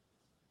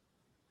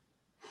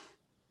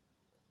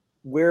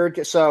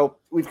 So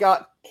we've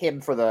got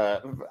him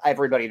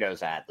everybody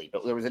knows Adley,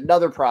 but there was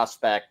another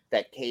prospect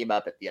that came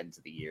up at the end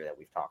of the year that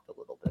we've talked a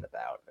little bit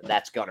about, and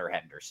that's Gunnar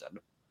Henderson.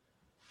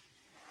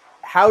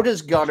 How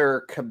does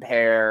Gunnar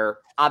compare?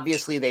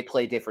 Obviously, they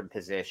play different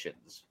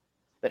positions,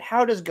 but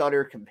how does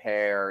Gunnar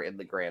compare in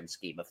the grand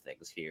scheme of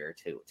things here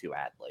to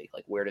Adley?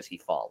 Like, where does he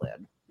fall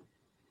in?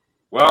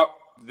 Well,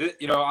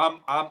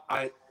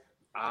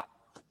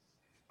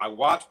 I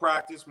watch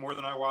practice more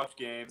than I watch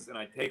games, and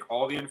I take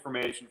all the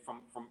information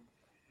from.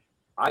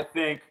 I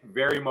think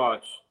very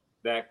much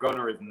that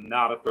Gunnar is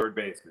not a third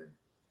baseman,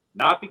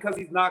 not because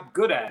he's not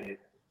good at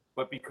it,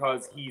 but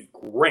because he's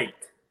great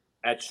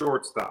at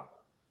shortstop.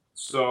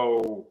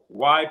 So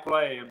why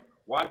play him?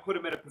 Why put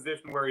him in a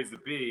position where he's a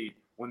B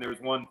when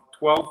there's one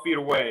 12 feet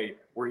away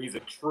where he's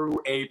a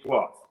true A+?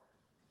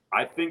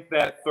 I think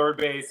that third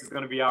base is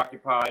going to be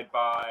occupied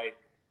by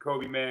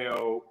Kobe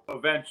Mayo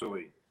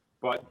eventually,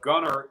 but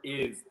Gunnar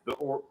is the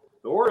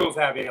Orioles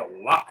have a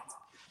lot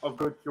of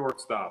good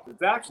shortstops.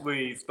 It's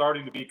actually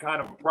starting to be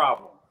kind of a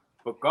problem,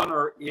 but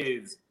Gunnar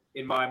is,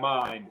 in my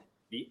mind,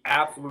 the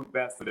absolute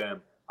best of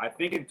them. I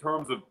think in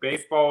terms of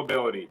baseball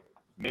ability,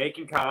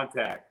 making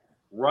contact,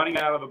 running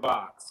out of the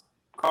box,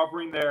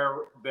 covering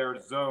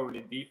their zone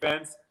in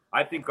defense,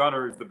 I think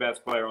Gunnar is the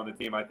best player on the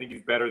team. I think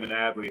he's better than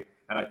Adley,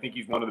 and I think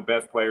he's one of the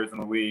best players in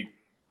the league.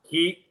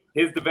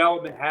 His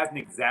development hasn't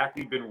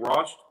exactly been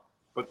rushed,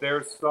 but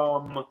there's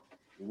some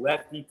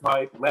lefty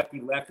type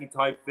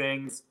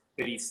things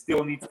that he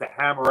still needs to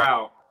hammer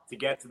out to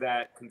get to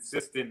that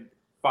consistent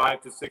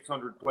 500 to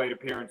 600 plate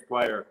appearance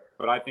player.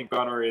 But I think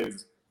Gunnar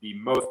is the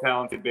most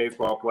talented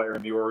baseball player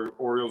in the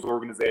Orioles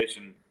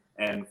organization.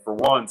 And for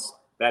once,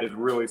 that is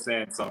really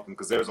saying something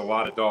because there's a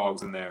lot of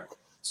dogs in there.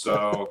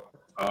 So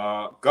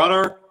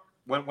Gunnar,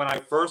 when I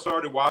first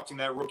started watching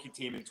that rookie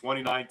team in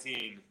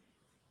 2019,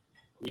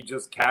 he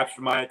just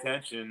captured my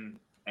attention,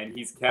 and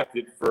he's kept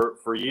it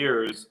for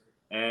years.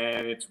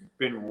 And it's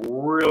been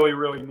really,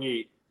 really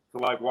neat to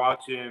like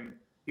watch him.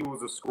 He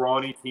was a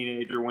scrawny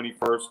teenager when he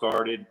first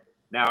started.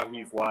 Now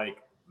he's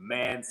like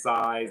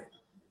man-sized,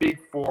 big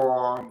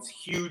forearms,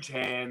 huge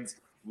hands,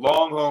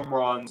 long home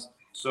runs.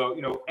 So,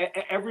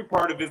 every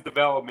part of his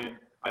development,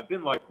 I've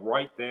been like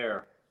right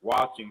there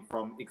watching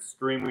from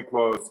extremely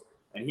close.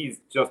 And he's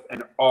just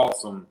an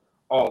awesome,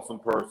 awesome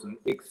person.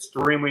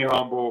 Extremely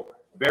humble,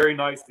 very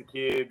nice to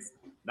kids,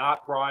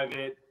 not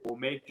private, will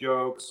make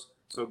jokes.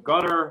 So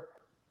Gunnar,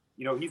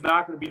 he's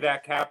not going to be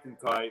that captain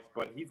type,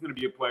 but he's going to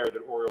be a player that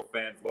Oriole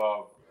fans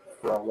love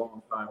for a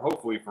long time,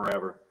 hopefully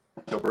forever.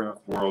 He'll bring us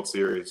the World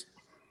Series.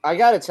 I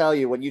got to tell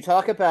you, when you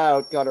talk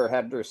about Gunnar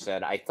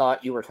Henderson, I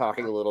thought you were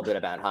talking a little bit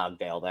about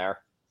Hogdale there.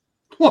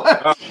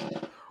 What?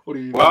 What are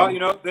you? Well,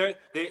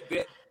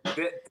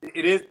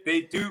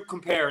 they do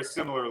compare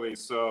similarly.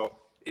 So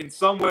in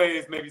some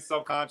ways, maybe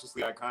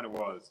subconsciously, I kind of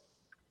was.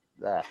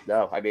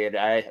 No, I mean,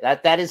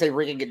 that is a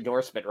ringing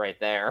endorsement right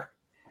there.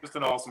 Just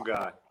an awesome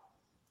guy.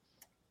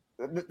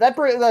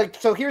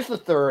 So here's the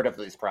third of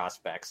these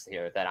prospects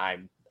here that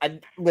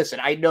listen,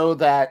 I know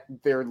that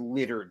they're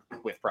littered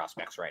with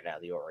prospects right now,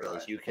 the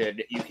Orioles.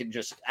 Right.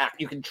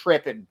 You can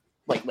trip and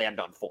like land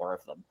on four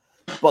of them.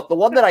 But the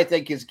one that I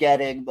think is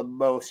getting the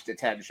most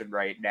attention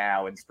right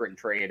now in spring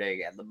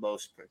training and the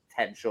most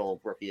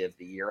potential Rookie of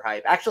the Year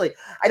hype. Actually,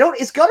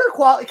 is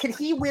Gunnar can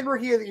he win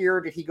Rookie of the Year,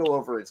 or did he go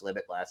over his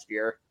limit last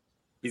year?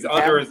 He's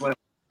under his limit,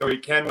 so he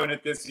can win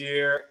it this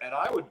year, and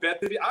I would bet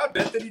that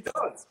he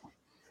does.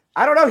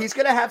 I don't know. He's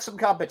going to have some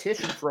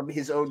competition from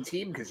his own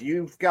team because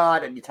you've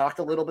got, and you talked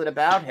a little bit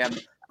about him,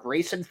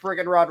 Grayson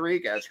friggin'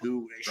 Rodriguez,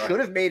 who should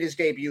have made his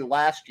debut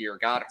last year,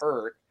 got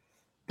hurt.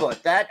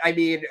 But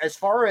as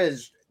far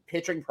as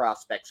pitching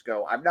prospects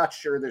go, I'm not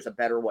sure there's a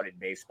better one in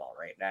baseball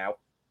right now.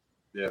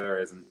 Yeah, there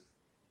isn't.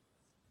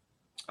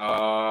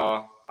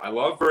 I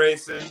love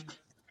Grayson.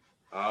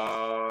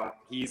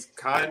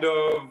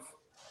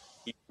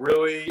 He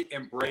really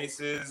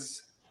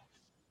embraces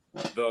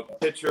the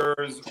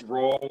pitcher's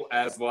role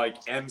as like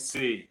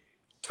MC,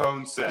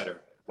 tone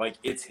setter. Like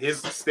it's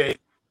his stage,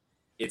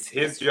 it's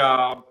his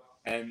job,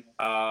 and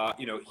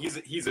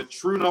he's a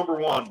true number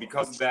one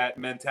because of that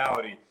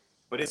mentality.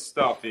 But his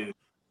stuff is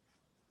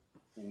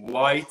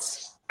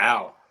lights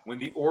out. When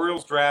the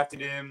Orioles drafted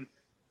him,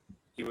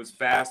 he was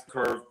fast,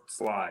 curve,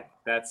 slide.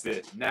 That's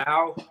it.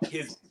 Now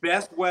his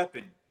best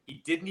weapon,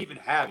 he didn't even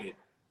have it,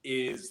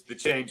 is the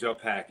changeup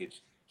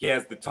package. He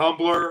has the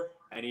tumbler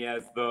and he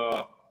has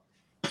the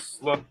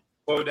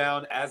slow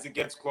down as it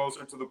gets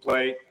closer to the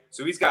plate.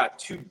 So he's got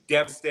two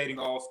devastating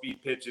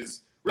all-speed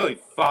pitches, really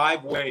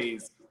 5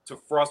 ways to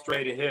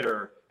frustrate a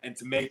hitter and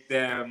to make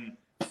them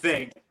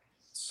think.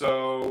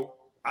 So,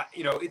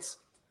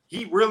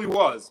 he really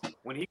was.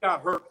 When he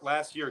got hurt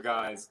last year,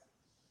 guys,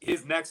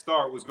 his next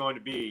start was going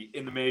to be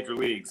in the major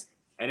leagues.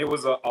 And it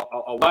was a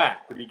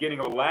lat, the beginning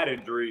of a lat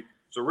injury.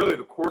 So really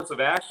the course of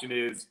action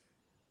is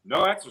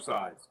no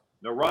exercise,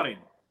 no running,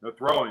 no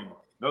throwing,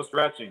 no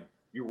stretching.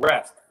 You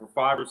rest for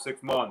 5 or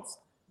 6 months.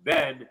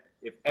 Then,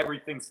 if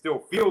everything still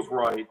feels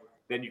right,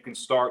 then you can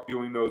start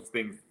doing those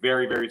things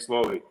very, very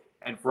slowly.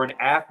 And for an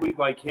athlete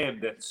like him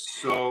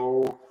that's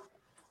so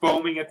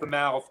foaming at the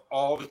mouth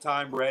all the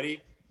time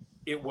ready,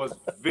 it was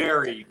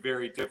very,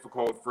 very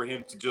difficult for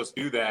him to just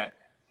do that.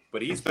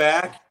 But he's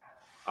back.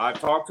 I've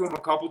talked to him a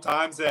couple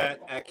times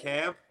at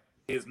camp.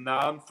 His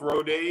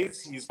non-throw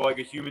days, he's like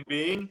a human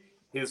being.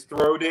 His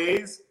throw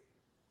days,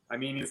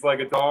 he's like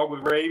a dog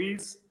with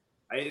rabies.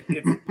 You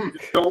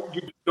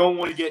don't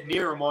want to get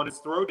near him on his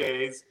throw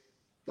days.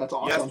 That's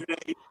awesome.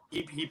 Yesterday,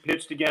 he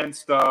pitched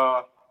against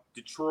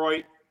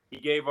Detroit.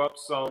 He gave up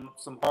some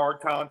hard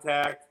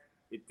contact.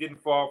 It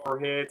didn't fall for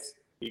hits.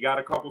 He got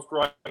a couple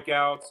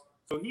strikeouts.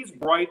 So he's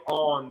right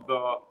on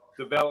the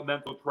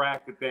developmental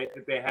track that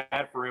they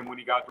had for him when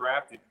he got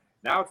drafted.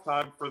 Now it's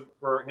time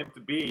for him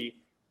to be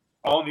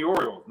on the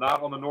Orioles,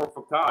 not on the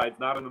Norfolk Tides,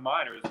 not in the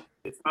minors.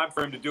 It's time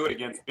for him to do it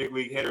against big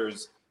league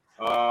hitters.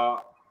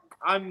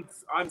 I'm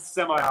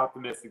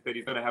semi-optimistic that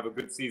he's going to have a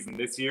good season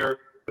this year,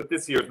 but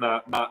this year's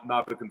not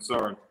the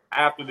concern.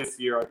 After this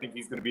year, I think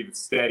he's going to be the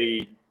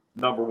steady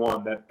number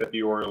one that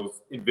the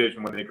Orioles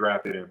envisioned when they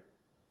drafted him.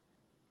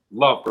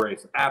 Love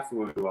Grayson.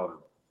 Absolutely love him.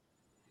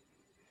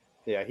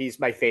 Yeah, he's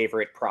my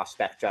favorite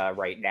prospect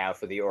right now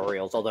for the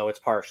Orioles, although it's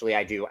partially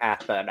I do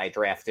APA and I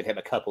drafted him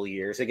a couple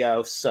years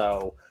ago.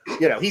 So,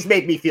 he's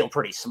made me feel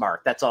pretty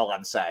smart. That's all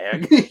I'm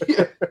saying.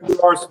 We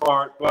are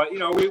smart, but,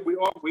 we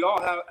all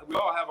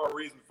have our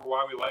reasons for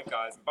why we like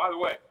guys. And by the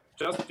way,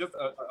 just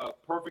a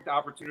perfect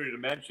opportunity to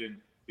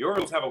mention, the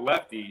Orioles have a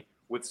lefty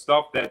with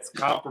stuff that's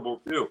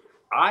comparable too.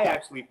 I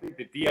actually think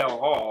that DL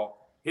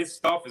Hall, his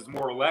stuff is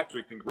more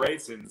electric than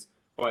Grayson's.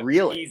 But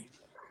really?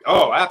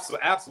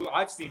 Absolutely.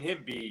 I've seen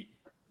him be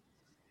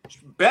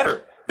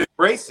better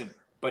Grayson,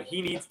 but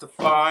he needs to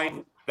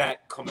find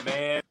that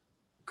command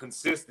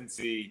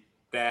consistency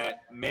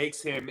that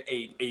makes him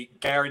a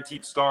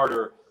guaranteed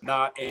starter,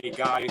 not a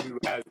guy who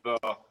has the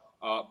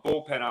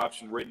bullpen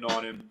option written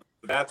on him.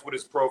 That's what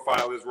his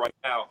profile is right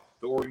now.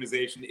 The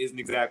organization isn't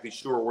exactly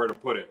sure where to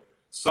put it.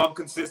 Some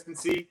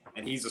consistency,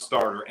 and he's a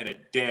starter, and a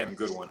damn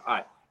good one.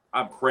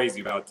 I'm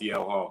crazy about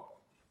DL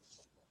Hall.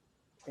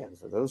 Yeah,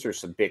 so those are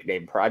some big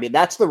name. I mean,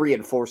 that's the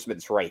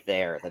reinforcements right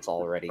there. That's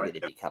already going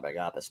to be coming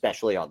up,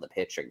 especially on the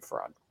pitching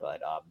front.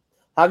 But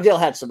Hogdale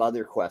had some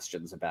other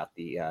questions about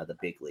the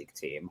big league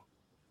team.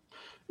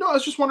 No, I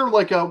was just wondering,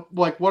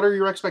 like what are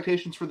your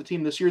expectations for the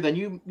team this year? Then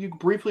you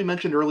briefly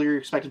mentioned earlier you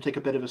expect to take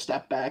a bit of a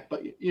step back,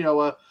 but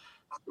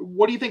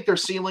what do you think their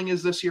ceiling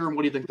is this year, and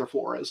what do you think their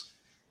floor is?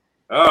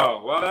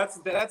 Oh, well,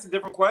 that's a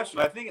different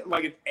question. I think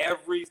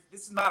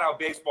this is not how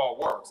baseball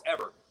works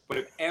ever, but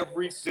if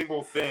every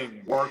single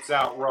thing works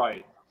out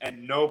right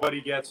and nobody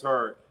gets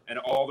hurt and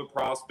all the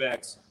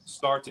prospects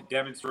start to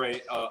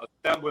demonstrate a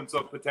semblance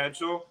of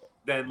potential,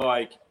 then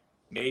like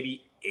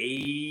maybe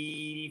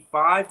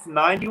 85 to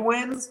 90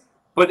 wins.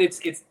 But it's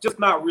just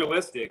not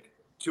realistic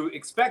to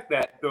expect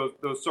that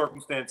those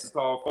circumstances to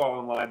all fall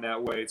in line that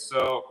way.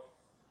 So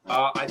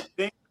I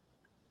think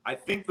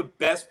the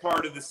best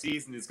part of the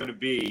season is going to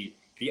be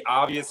the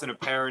obvious and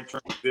apparent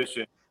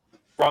transition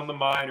from the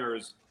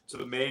minors to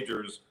the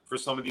majors for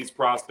some of these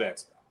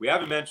prospects. We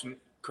haven't mentioned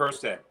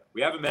Kerstead.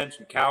 We haven't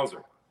mentioned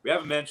Cowser. We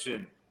haven't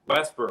mentioned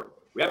Westberg.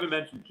 We haven't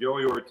mentioned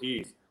Joey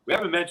Ortiz. We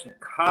haven't mentioned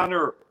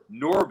Connor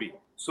Norby.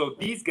 So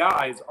these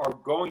guys are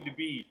going to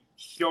be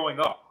showing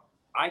up.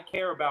 I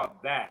care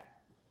about that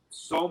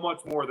so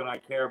much more than I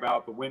care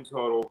about the win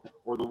total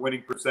or the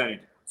winning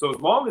percentage. So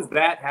as long as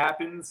that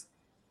happens,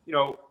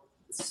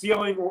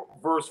 ceiling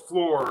versus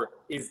floor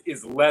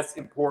is less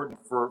important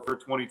for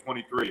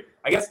 2023.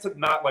 I guess to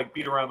not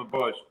beat around the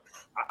bush,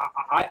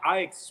 I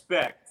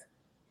expect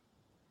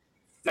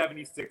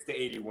 76 to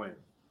 80 wins.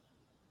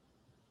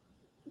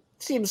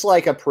 Seems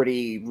like a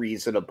pretty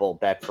reasonable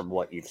bet from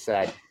what you've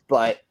said.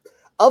 But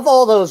of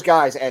all those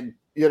guys, and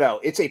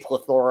it's a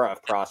plethora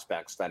of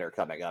prospects that are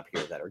coming up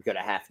here that are going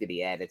to have to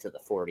be added to the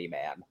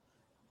 40-man.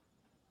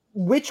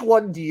 Which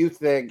one do you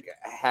think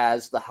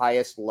has the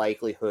highest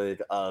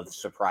likelihood of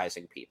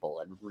surprising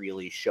people and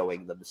really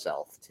showing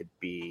themselves to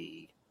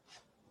be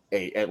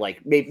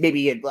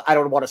maybe I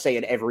don't want to say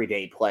an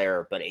everyday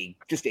player, but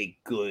just a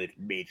good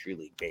Major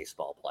League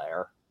Baseball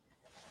player?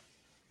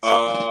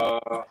 I'm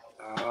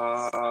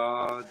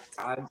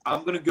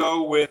going to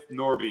go with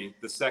Norby,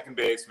 the second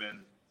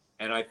baseman,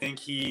 and I think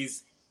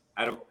he's,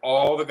 out of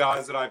all the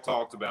guys that I've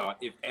talked about,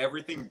 if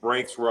everything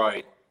breaks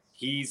right,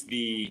 he's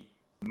the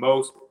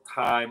most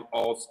time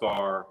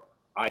all-star,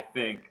 I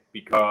think,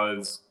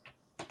 because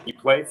he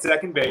played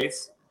second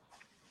base,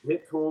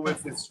 hit tool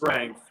is his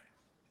strength,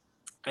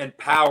 and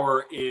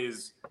power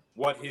is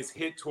what his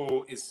hit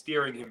tool is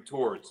steering him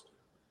towards.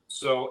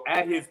 So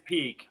at his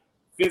peak,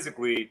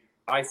 physically,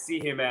 I see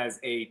him as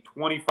a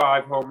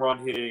 25 home run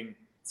hitting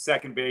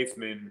second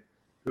baseman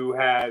who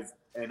has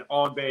an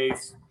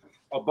on-base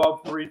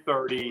above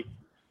 330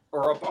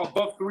 or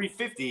above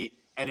 350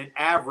 and an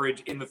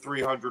average in the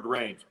 300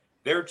 range.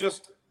 There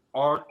just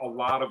aren't a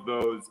lot of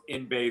those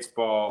in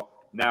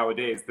baseball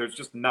nowadays. There's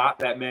just not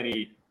that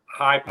many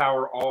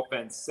high-power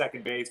offense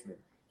second basemen.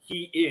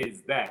 He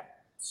is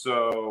that.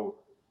 So,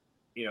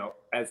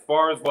 as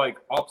far as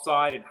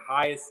upside and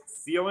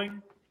highest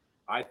ceiling,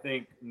 I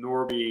think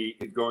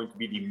Norby is going to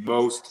be the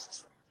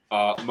most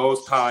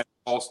time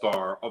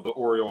all-star of the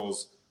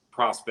Orioles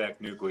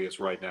prospect nucleus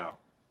right now.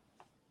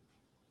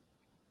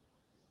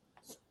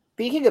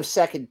 Speaking of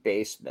second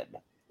baseman,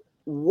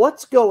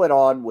 what's going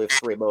on with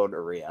Ramon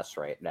Urias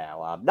right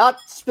now? Not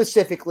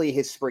specifically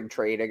his spring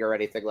training or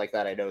anything like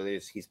that. I know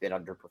he's been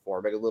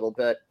underperforming a little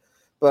bit,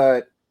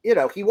 but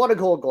he won a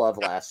Gold Glove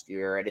last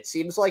year, and it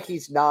seems like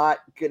he's not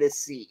going to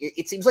see.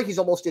 It seems like he's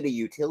almost in a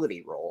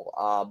utility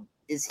role.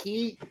 Is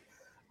he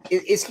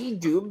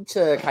doomed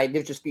to kind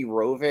of just be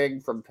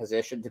roving from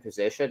position to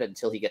position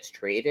until he gets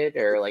traded,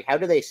 or how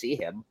do they see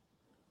him?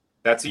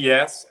 That's a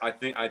yes. I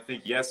think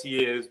yes,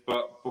 he is.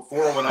 But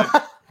before, when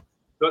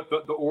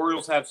the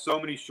Orioles have so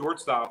many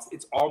shortstops,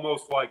 it's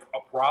almost like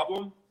a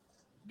problem.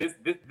 This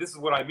is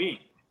what I mean.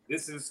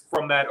 This is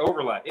from that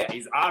overlap. Yeah,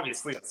 he's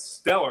obviously a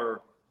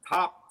stellar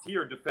top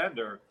tier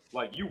defender.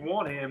 You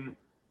want him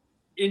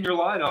in your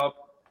lineup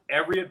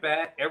every at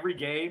bat, every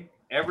game,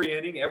 every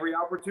inning, every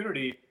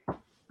opportunity.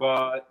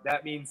 But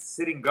that means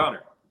sitting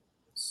gunner.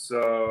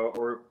 So,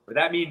 or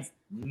that means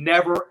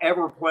never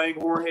ever playing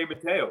Jorge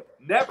Mateo.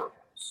 Never.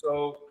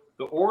 So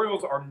the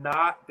Orioles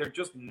they're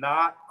just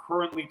not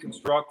currently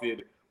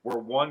constructed where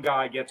one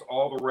guy gets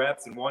all the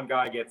reps and one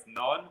guy gets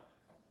none.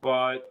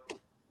 But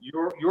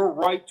you're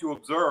right to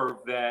observe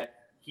that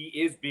he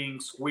is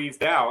being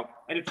squeezed out,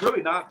 and it's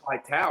really not by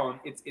talent.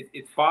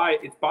 It's by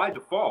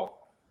default.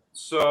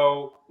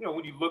 So,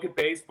 when you look at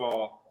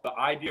baseball, the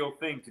ideal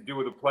thing to do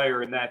with a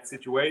player in that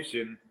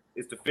situation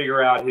is to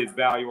figure out his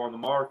value on the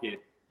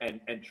market and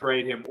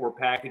trade him or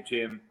package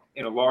him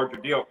in a larger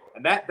deal.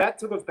 And that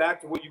took us back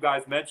to what you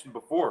guys mentioned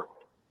before.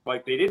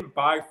 Like, they didn't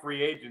buy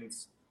free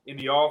agents in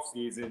the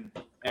offseason,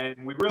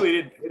 and we really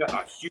didn't hit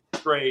a huge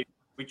trade.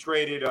 We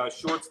traded a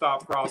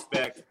shortstop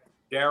prospect,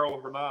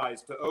 Darryl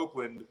Hernandez, to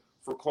Oakland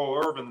for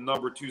Cole Irvin, the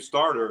number 2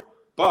 starter.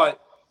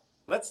 But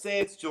let's say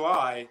it's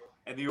July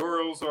and the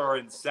Orioles are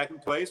in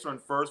second place or in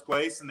first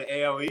place in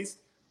the AL East.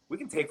 We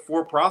can take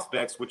 4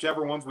 prospects,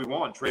 whichever ones we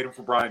want, trade them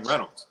for Brian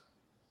Reynolds.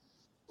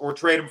 Or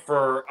trade them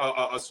for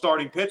a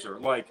starting pitcher,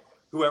 like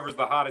whoever's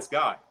the hottest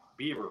guy,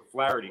 Bieber,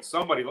 Flaherty,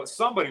 somebody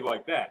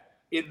like that,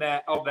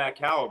 of that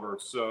caliber.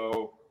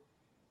 So,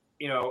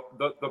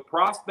 the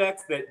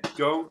prospects that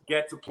don't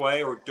get to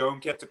play or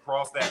don't get to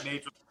cross that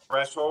major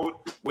threshold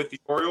with the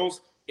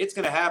Orioles, it's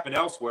going to happen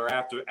elsewhere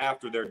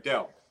after they're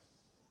dealt.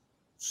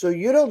 So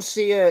you don't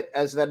see it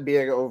as them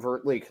being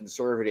overtly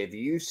conservative.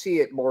 You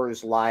see it more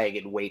as lying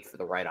in wait for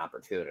the right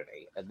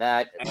opportunity, and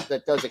that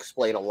does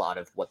explain a lot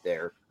of what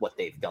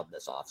they've done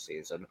this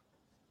offseason.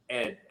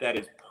 And that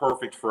is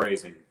perfect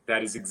phrasing.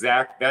 That is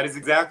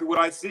exactly what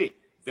I see.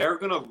 They're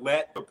going to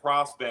let the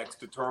prospects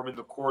determine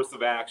the course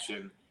of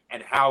action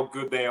and how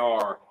good they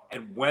are,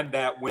 and when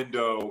that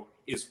window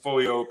is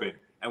fully open.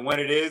 And when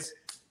it is,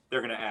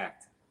 they're going to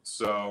act.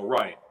 So,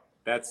 right.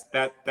 That's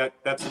an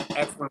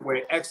excellent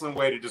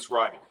way to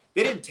describe it.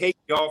 They didn't take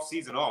the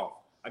offseason off.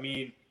 I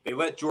mean, they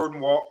let Jordan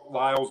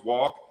Lyles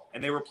walk,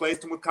 and they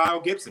replaced him with Kyle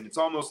Gibson. It's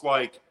almost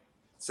like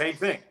same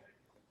thing.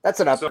 That's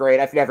an upgrade.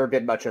 I've never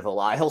been much of a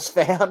Lyles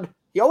fan.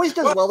 He always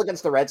does well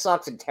against the Red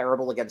Sox and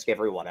terrible against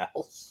everyone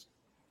else.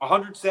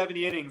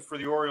 170 innings for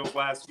the Orioles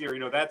last year.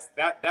 That's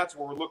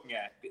what we're looking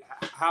at.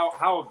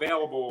 How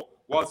available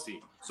was he?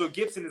 So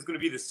Gibson is going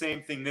to be the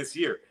same thing this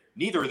year.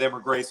 Neither of them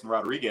are Grayson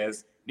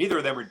Rodriguez. Neither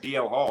of them are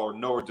DL Hall or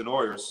Noah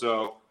Denoyer.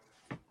 So,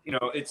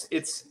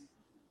 it's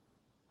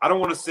I don't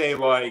want to say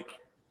like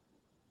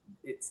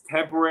it's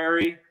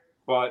temporary,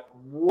 but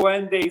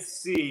when they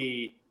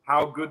see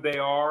how good they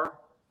are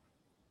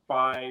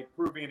by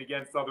proving it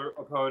against other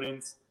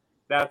opponents,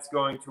 that's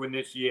going to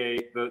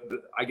initiate the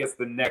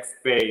next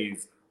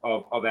phase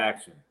of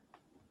action.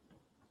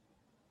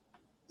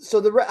 So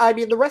the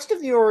rest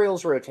of the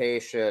Orioles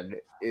rotation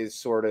is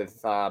sort of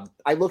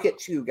I look at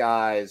 2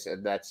 guys,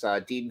 and that's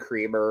Dean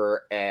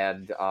Creamer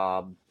and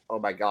oh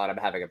my god, I'm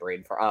having a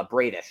brain for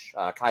Bradish,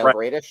 Kyle Right.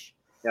 Bradish.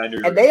 Yeah, I knew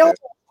you And were they gonna all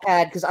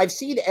had, because I've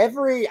seen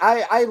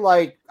I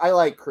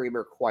like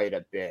Creamer quite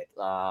a bit.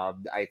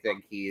 I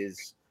think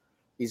he's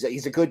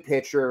a good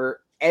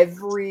pitcher.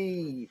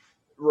 Every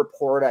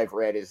report I've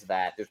read is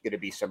that there's going to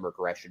be some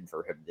regression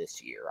for him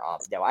this year.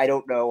 Now, I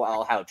don't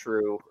know how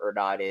true or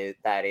not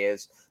that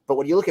is, but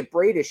when you look at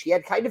Bradish, he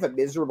had kind of a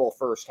miserable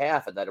first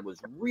half, and then it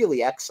was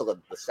really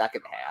excellent the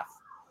second half.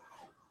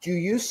 Do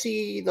you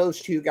see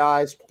those 2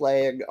 guys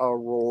playing a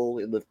role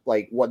in the,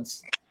 like,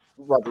 once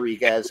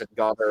Rodriguez and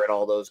Gunnar and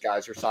all those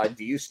guys are signed,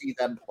 do you see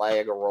them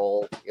playing a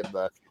role in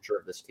the future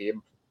of this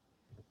team?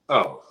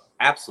 Oh,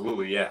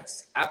 absolutely,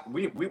 yes.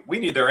 We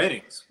need their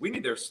innings. We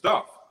need their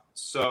stuff.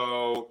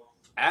 So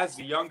as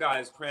the young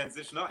guys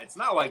transition up, it's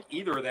not like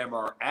either of them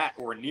are at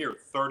or near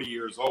 30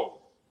 years old.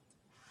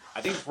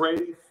 I think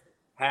Brady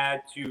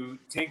had to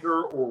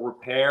tinker or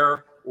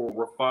repair or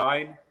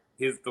refine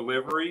his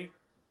delivery,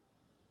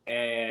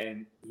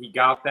 and he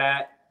got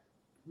that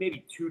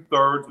maybe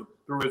 2/3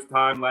 through his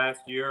time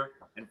last year,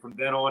 and from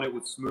then on it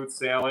was smooth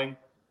sailing.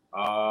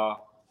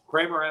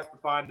 Kramer has to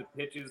find the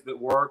pitches that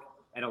work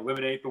and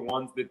eliminate the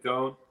ones that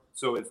don't,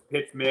 so his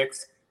pitch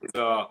mix is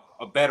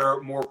a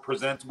better, more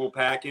presentable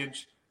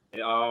package.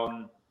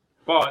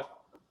 But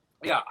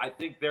yeah, I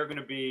think they're going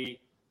to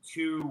be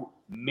 2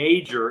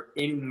 major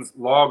innings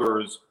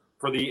loggers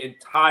for the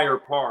entire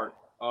part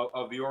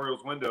of the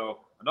Orioles window.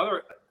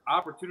 Another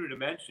opportunity to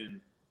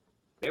mention,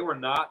 they were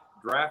not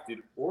drafted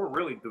or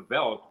really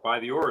developed by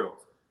the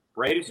Orioles.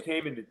 Bradish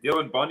came in the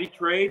Dylan Bundy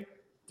trade,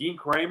 Dean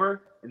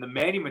Kramer, and the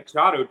Manny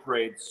Machado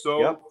trade.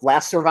 So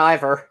last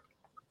survivor.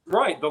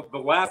 Right, the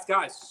last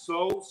guy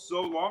so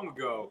long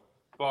ago.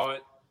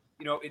 But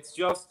it's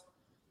just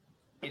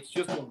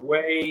a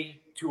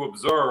way to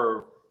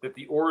observe that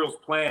the Orioles'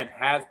 plan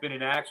has been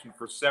in action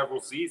for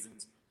several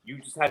seasons. You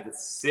just had to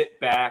sit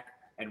back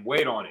and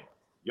wait on it.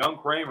 Young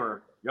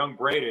Kramer, young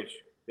Bradish,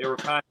 they were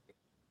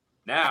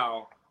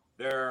now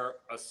they're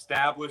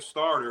established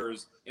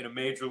starters in a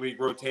major league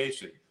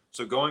rotation.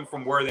 So going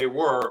from where they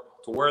were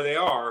to where they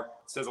are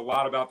says a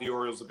lot about the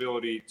Orioles'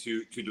 ability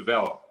to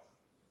develop.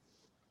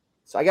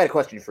 So I got a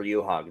question for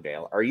you,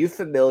 Hogdale. Are you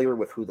familiar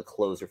with who the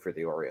closer for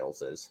the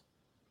Orioles is?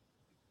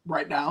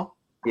 Right now?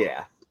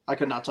 Yeah. I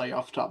could not tell you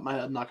off the top of my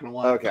head, not going to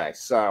lie. Okay,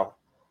 so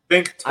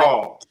think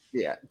tall.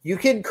 You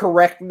can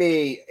correct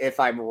me if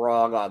I'm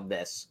wrong on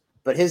this,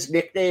 but his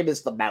nickname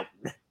is the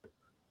Mountain.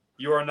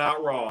 You are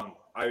not wrong.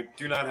 I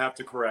do not have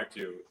to correct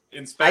you.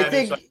 In Spanish, I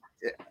think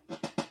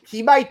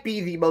he might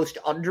be the most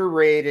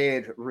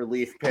underrated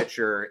relief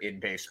pitcher in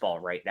baseball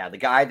right now. The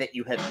guy that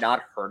you have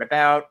not heard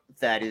about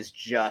that is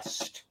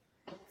just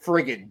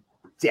friggin'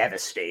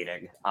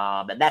 devastating.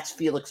 And that's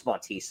Felix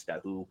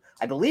Bautista, who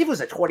I believe was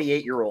a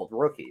 28-year-old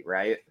rookie,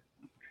 right?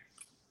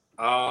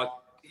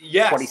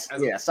 Yes.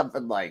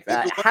 Something like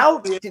that. How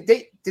did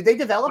they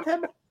develop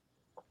him?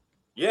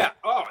 Yeah.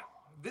 Oh,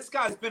 this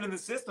guy's been in the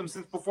system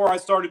since before I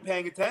started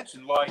paying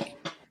attention. Like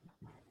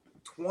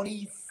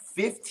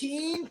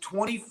 2015,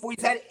 24.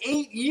 He's had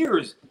 8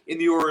 years in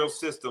the Orioles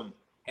system.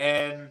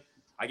 And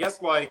I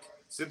guess like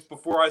since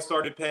before I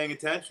started paying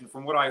attention,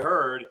 from what I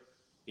heard,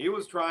 he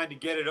was trying to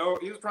get it over.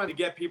 He was trying to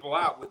get people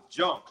out with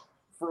junk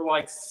for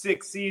like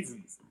 6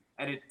 seasons.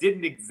 And it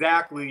didn't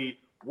exactly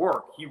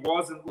work. He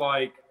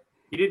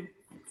didn't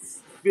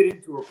fit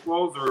into a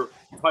closer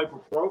type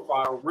of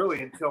profile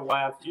really until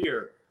last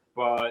year.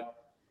 But,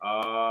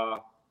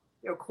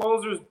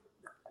 closers,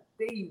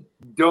 they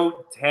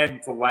don't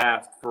tend to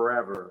last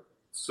forever.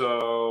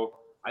 So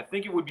I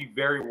think it would be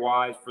very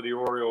wise for the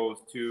Orioles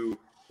to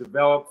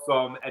develop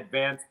some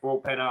advanced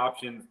bullpen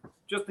options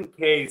just in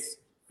case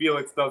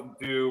Felix doesn't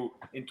do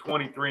in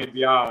 23 and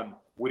beyond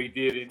what he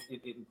did in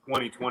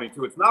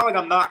 2022. It's not like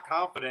I'm not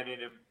confident in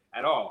him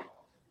at all.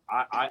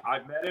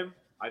 I've met him.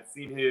 I've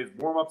seen his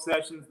warm-up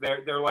sessions.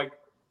 They're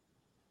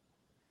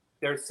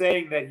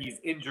saying that he's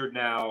injured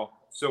now,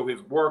 so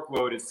his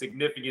workload is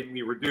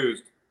significantly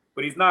reduced.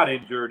 But he's not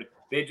injured.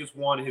 They just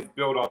want his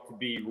build-up to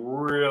be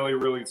really,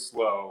 really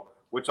slow,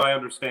 which I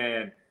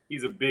understand.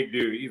 He's a big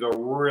dude. He's a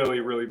really,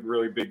 really,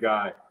 really big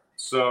guy.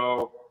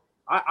 So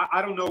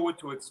I don't know what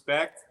to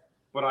expect,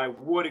 but I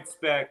would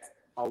expect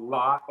a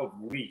lot of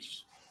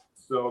leash.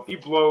 So if he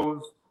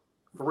blows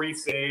 3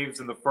 saves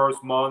in the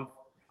first month,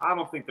 I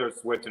don't think they're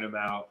switching him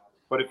out.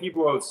 But if he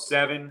blows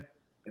 7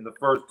 in the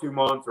first 2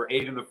 months or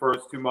 8 in the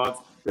first 2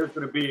 months, there's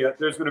going to be a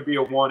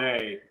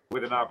 1A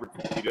with an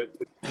opportunity to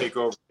take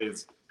over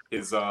his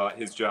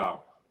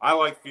job. I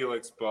like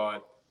Felix,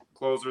 but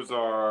closers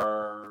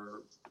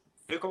are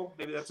fickle.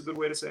 Maybe that's a good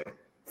way to say it.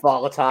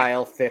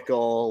 Volatile,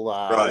 fickle.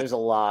 Right. There's a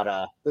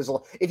lot.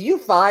 If you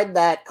find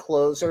that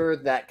closer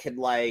that can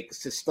like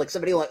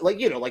somebody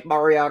like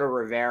Mariano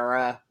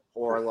Rivera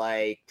or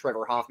like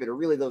Trevor Hoffman, or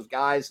really those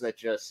guys that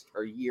just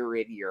are year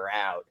in, year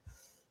out.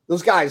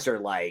 Those guys are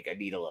like a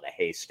needle in a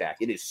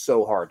haystack. It is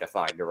so hard to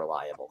find a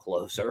reliable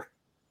closer.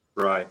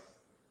 Right.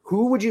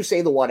 Who would you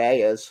say the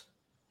 1A is?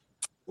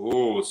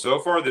 Ooh, so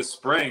far this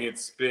spring,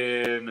 it's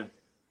been,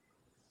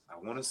 I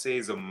want to say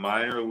he's a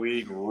minor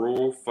league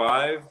Rule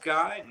 5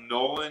 guy,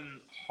 Nolan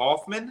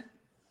Hoffman.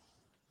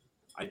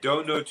 I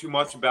don't know too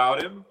much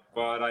about him,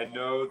 but I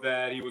know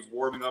that he was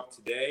warming up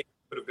today. He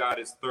could have got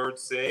his 3rd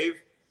save.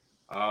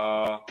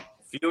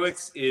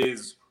 Felix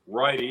is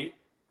righty.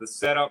 The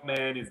setup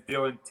man is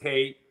Dylan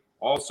Tate,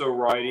 also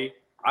righty.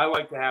 I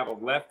like to have a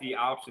lefty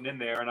option in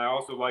there, and I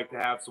also like to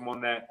have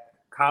someone that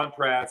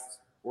contrasts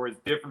or is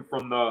different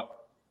from the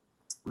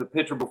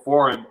pitcher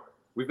before him.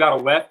 We've got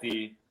a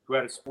lefty who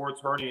had a sports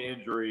hernia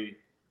injury,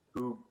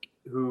 who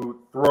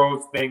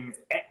throws things.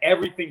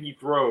 Everything he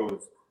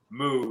throws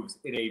moves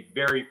in a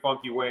very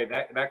funky way.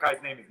 That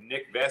guy's name is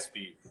Nick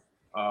Vespi,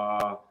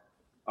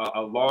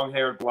 a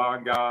long-haired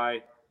blonde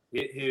guy.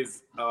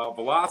 His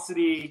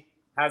velocity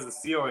has a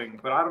ceiling,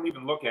 but I don't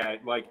even look at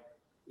it. Like,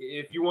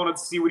 if you want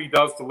to see what he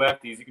does to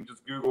lefties, you can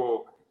just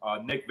Google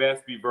Nick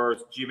Vespi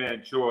versus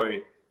G-Man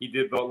Choi. He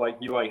did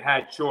he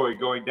had Choi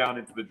going down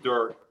into the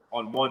dirt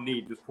on one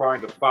knee, just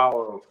trying to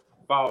follow it.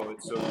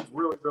 So it's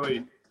really,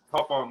 really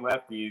tough on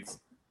lefties.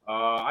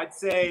 I'd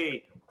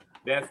say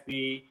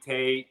Vespi,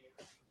 Tate,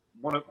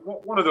 one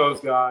of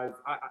those guys.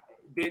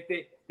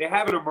 They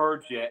haven't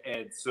emerged yet,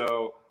 Ed.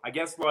 So I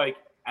guess like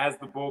as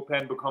the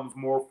bullpen becomes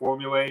more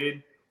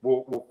formulated,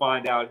 we'll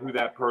find out who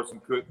that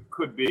person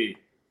could be.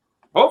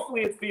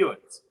 Hopefully it's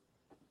Felix.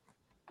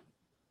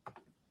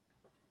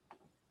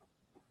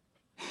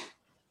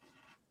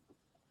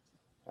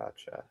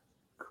 Gotcha.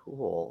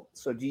 Cool.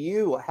 So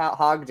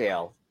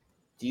Hogdale,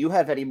 do you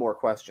have any more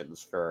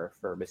questions for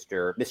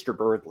Mr.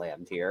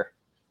 Birdland here?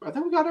 I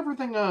think we got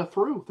everything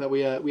through that we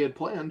had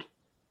planned.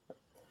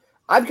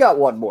 I've got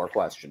one more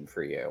question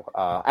for you.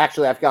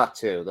 Actually, I've got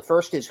 2. The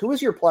first is, who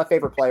was your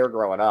favorite player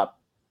growing up?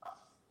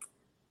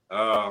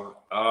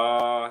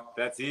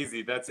 That's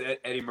easy. That's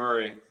Eddie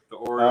Murray, the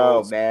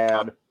Orioles. Oh,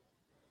 man.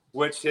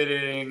 Switch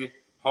hitting,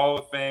 Hall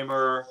of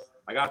Famer.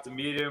 I got to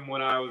meet him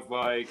when I was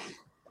like,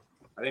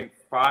 I think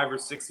 5 or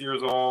 6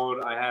 years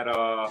old.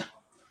 I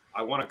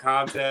won a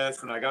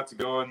contest, and I got to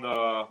go in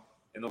the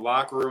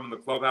locker room in the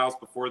clubhouse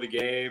before the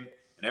game,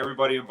 and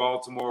everybody in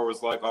Baltimore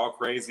was like all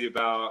crazy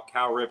about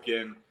Cal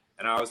Ripken,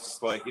 and I was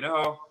just like,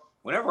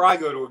 whenever I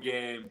go to a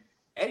game,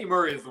 Eddie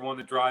Murray is the one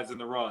that drives in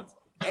the runs.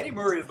 Eddie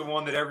Murray is the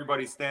one that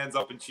everybody stands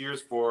up and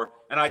cheers for,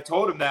 and I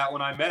told him that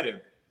when I met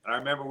him. And I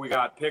remember we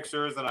got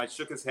pictures, and I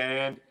shook his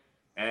hand,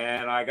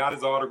 and I got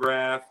his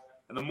autograph.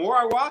 And the more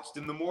I watched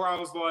him, the more I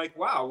was like,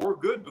 wow, we're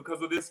good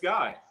because of this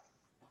guy.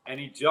 And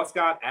he just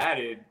got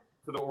added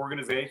to the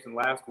organization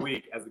last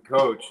week as a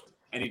coach,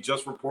 and he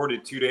just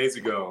reported 2 days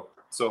ago.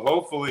 So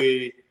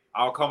hopefully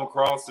I'll come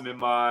across him in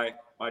my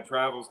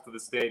travels to the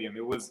stadium.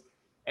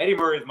 Eddie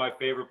Murray is my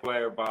favorite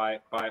player by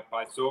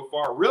so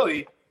far.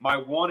 Really, my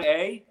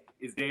 1A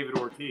is David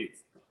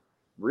Ortiz.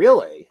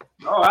 Really?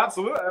 Oh,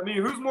 absolutely. I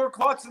mean, who's more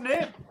clutch than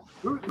him?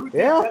 Who did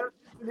better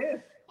than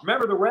him?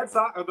 Remember, the Red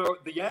Sox or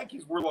the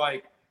Yankees were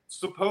like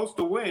supposed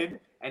to win,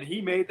 and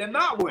he made them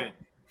not win.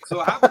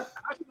 So how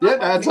Yeah,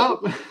 that's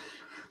up.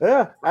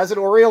 Yeah, as an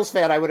Orioles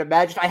fan, I would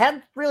imagine. I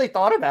hadn't really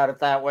thought about it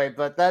that way,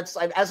 but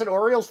as an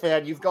Orioles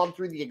fan, you've gone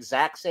through the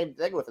exact same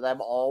thing with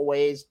them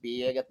always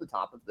being at the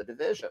top of the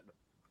division.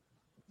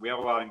 We have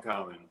a lot in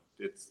common.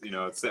 It's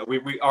that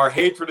we our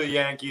hatred of the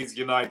Yankees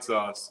unites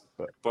us.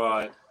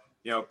 But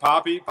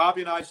Poppy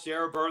and I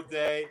share a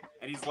birthday,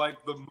 and he's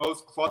like the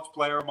most clutch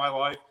player of my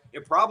life.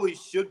 It probably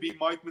should be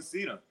Mike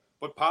Messina,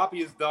 but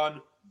Poppy has done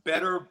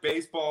better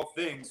baseball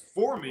things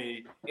for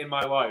me in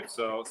my life,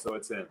 so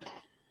it's him.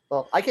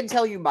 Well, I can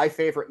tell you my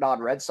favorite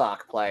non-Red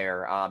Sox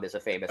player is a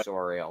famous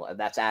Oriole, and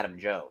that's Adam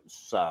Jones.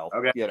 So,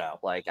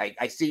 okay.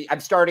 I see,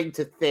 I'm starting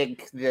to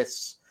think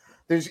there's,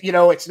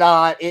 it's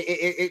not,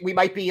 we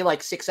might be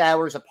like 6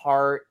 hours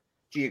apart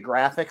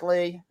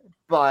geographically,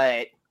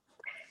 but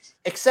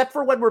except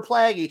for when we're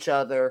playing each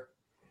other,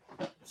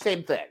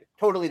 same thing.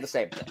 Totally the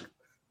same thing.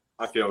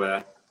 I feel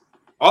that.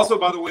 Also,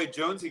 by the way,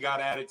 Jonesy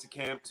got added to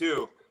camp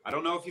too. I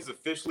don't know if he's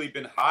officially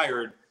been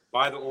hired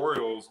by the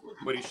Orioles,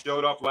 but he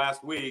showed up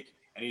last week.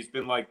 And he's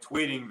been like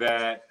tweeting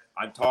that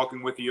I'm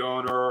talking with the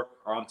owner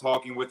or I'm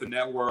talking with the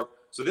network.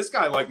 So this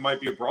guy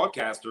might be a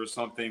broadcaster or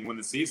something when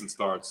the season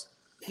starts.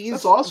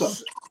 That's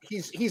awesome.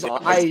 He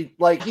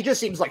just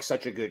seems like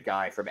such a good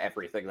guy from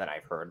everything that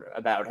I've heard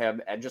about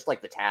him, and just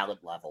like the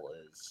talent level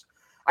is.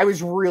 I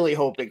was really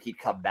hoping he'd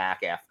come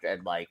back after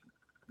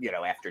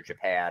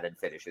Japan and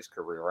finish his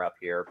career up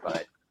here,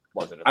 but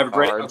wasn't. I have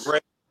a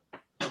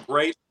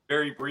great,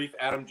 very brief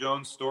Adam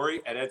Jones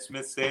story at Ed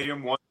Smith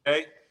Stadium one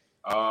day.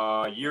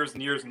 Years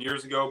and years and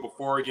years ago,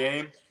 before a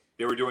game,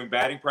 they were doing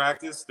batting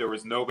practice. There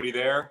was nobody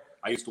there.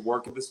 I used to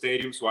work at the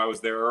stadium, so I was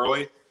there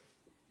early.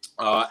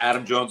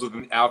 Adam Jones was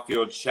in the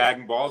outfield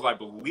shagging balls. I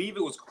believe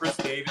it was Chris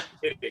Davis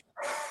hitting.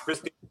 Chris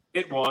Davis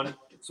hit one,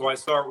 so I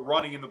start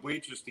running in the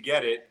bleachers to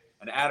get it,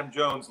 and Adam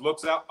Jones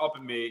looks up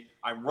at me.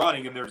 I'm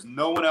running, and there's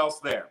no one else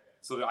there,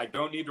 so I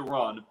don't need to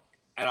run.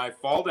 And I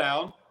fall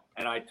down,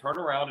 and I turn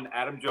around, and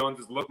Adam Jones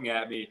is looking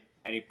at me,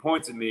 and he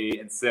points at me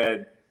and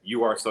said,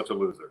 "You are such a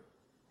loser."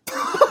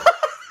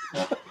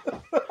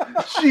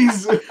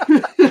 Jesus.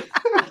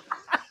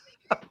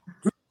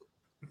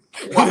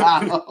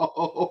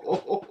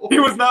 Wow. He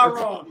was not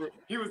wrong.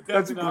 He was definitely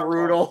That's not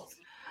brutal.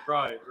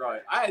 Wrong.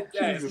 Right.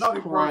 Jesus it's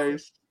nothing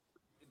Christ.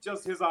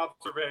 Just his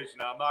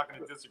observation. I'm not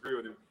going to disagree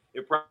with him.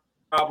 It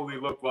probably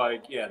looked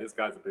like, this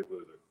guy's a big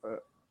loser.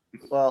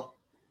 Well,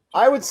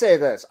 I would say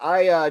this.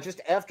 I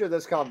just after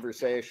this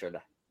conversation,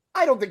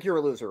 I don't think you're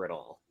a loser at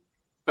all.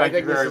 I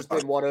think this has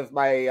been one of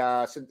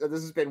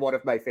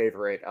my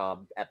favorite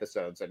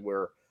episodes, and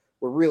we're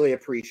really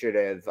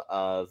appreciative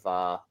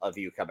of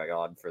you coming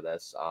on for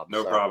this.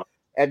 No problem.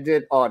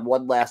 Ended on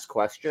one last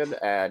question,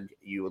 and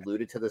you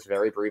alluded to this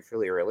very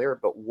briefly earlier,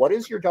 but what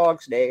is your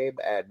dog's name,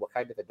 and what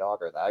kind of a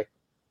dog are they?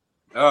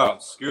 Oh,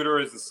 Scooter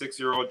is the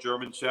 6-year-old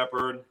German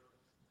Shepherd.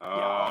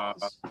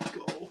 Let's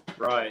go.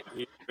 Right.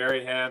 He's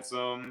very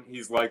handsome.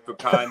 He's like the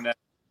kind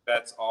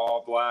that's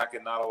all black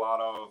and not a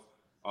lot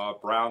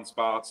of brown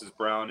spots. His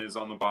brown is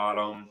on the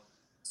bottom.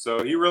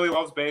 So he really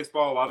loves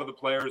baseball. A lot of the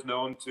players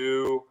know him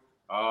too.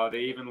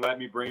 They even let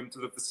me bring him to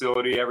the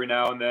facility every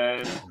now and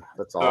then.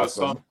 That's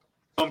awesome.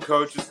 Some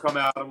coaches come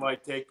out and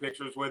take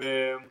pictures with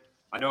him.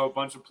 I know a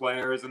bunch of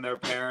players and their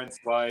parents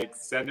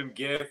send him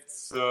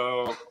gifts.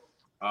 So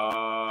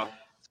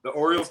the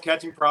Orioles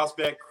catching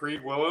prospect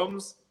Creed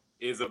Williams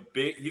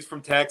he's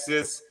from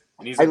Texas.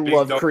 And I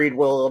love Creed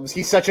Williams.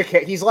 He's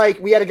like,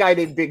 we had a guy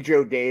named Big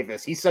Joe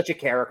Davis. He's such a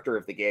character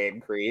of the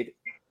game, Creed.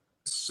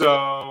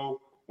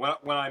 So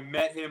when I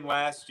met him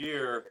last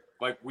year,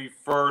 we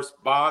first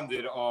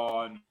bonded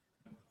on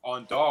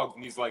dogs,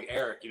 and he's like,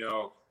 Eric,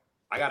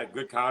 I got a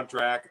good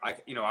contract.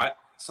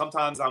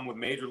 Sometimes I'm with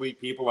major league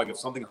people. If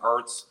something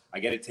hurts, I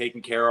get it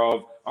taken care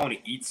of. I want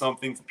to eat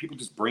something. People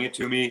just bring it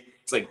to me.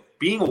 It's like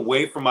being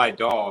away from my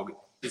dog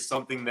is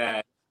something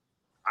that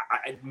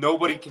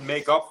nobody can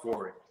make up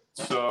for it.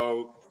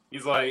 So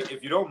he's like,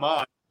 if you don't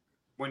mind,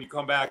 when you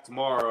come back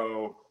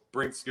tomorrow,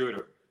 bring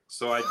Scooter.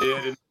 So I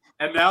did,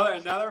 and now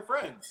they're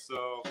friends.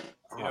 So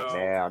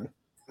man,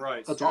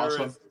 right? That's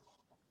Scooter awesome.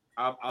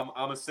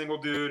 I'm a single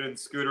dude, and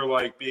Scooter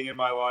being in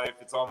my life.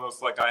 It's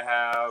almost like I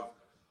have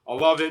a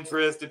love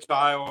interest, a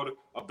child,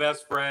 a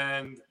best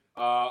friend,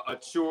 a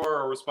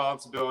chore, a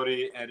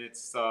responsibility, and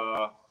it's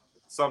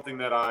something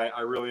that I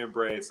really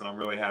embrace, and I'm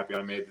really happy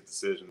I made the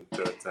decision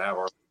to have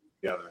our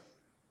together.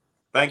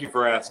 Thank you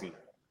for asking.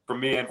 From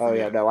me and from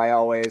you. No, I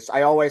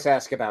always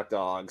ask about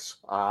dogs.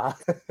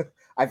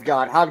 I've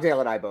got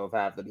Hogdale and I both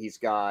have them. He's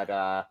got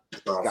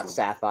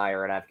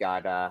Sapphire, and I've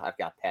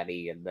got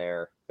Penny, and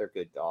they're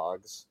good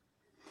dogs.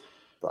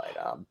 But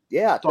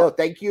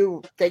thank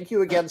you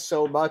again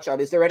so much.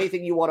 Is there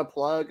anything you want to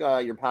plug,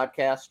 your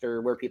podcast,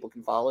 or where people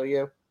can follow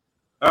you?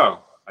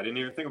 Oh, I didn't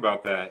even think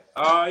about that.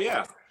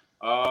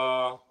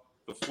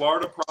 The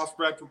Florida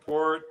Prospect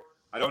Report.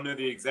 I don't know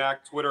the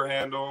exact Twitter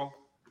handle,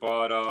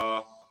 but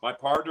my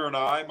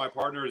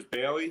partner is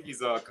Bailey.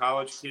 He's a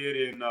college kid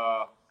in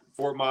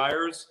Fort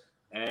Myers.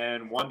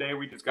 And one day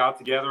we just got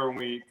together and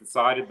we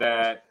decided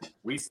that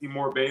we see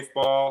more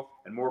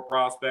baseball and more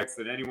prospects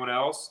than anyone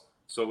else.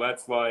 So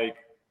let's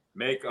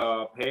make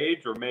a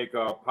page or make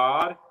a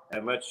pod,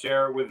 and let's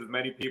share it with as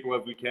many people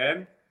as we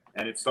can.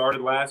 And it started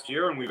last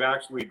year, and we've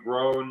actually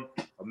grown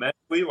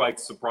immensely,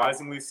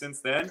 surprisingly since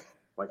then.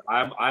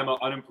 I'm an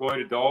unemployed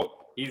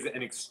adult. He's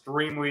an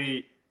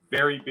extremely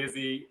very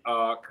busy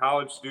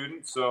college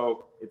student,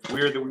 so it's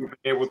weird that we've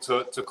been able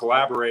to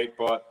collaborate.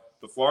 But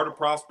the Florida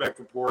Prospect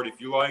Report,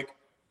 if you like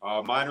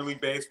minor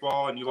league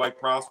baseball and you like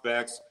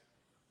prospects,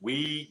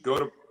 we go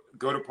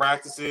to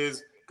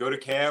practices, go to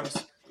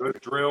camps, go to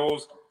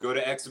drills, go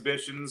to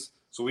exhibitions.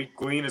 So we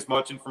glean as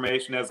much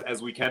information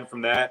as we can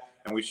from that,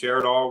 and we share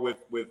it all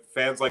with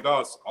fans like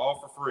us, all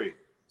for free.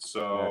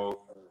 So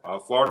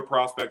Florida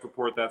Prospect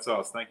Report, that's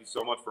us. Thank you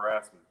so much for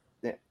asking.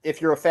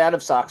 If you're a fan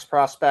of Sox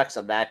prospects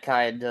and that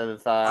kind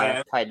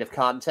of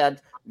content,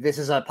 this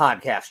is a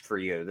podcast for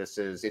you.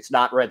 It's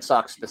not Red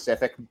Sox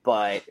specific,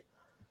 but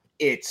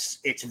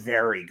it's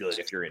very good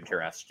if you're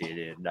interested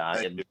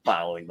in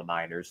following the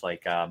minors.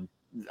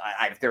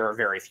 There are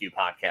very few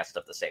podcasts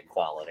of the same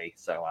quality,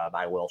 so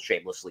I will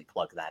shamelessly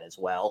plug that as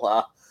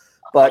well.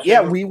 But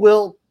yeah, we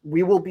will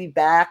be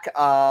back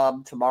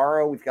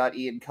tomorrow. We've got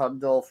Ian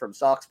Kundal from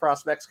Sox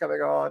Prospects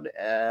coming on,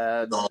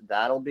 and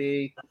that'll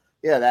be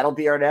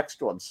our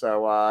next one.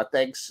 So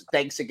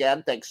thanks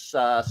again. Thanks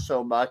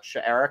so much,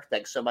 Eric.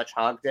 Thanks so much,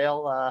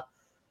 Hogdale.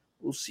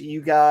 We'll see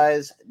you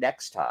guys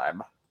next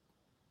time.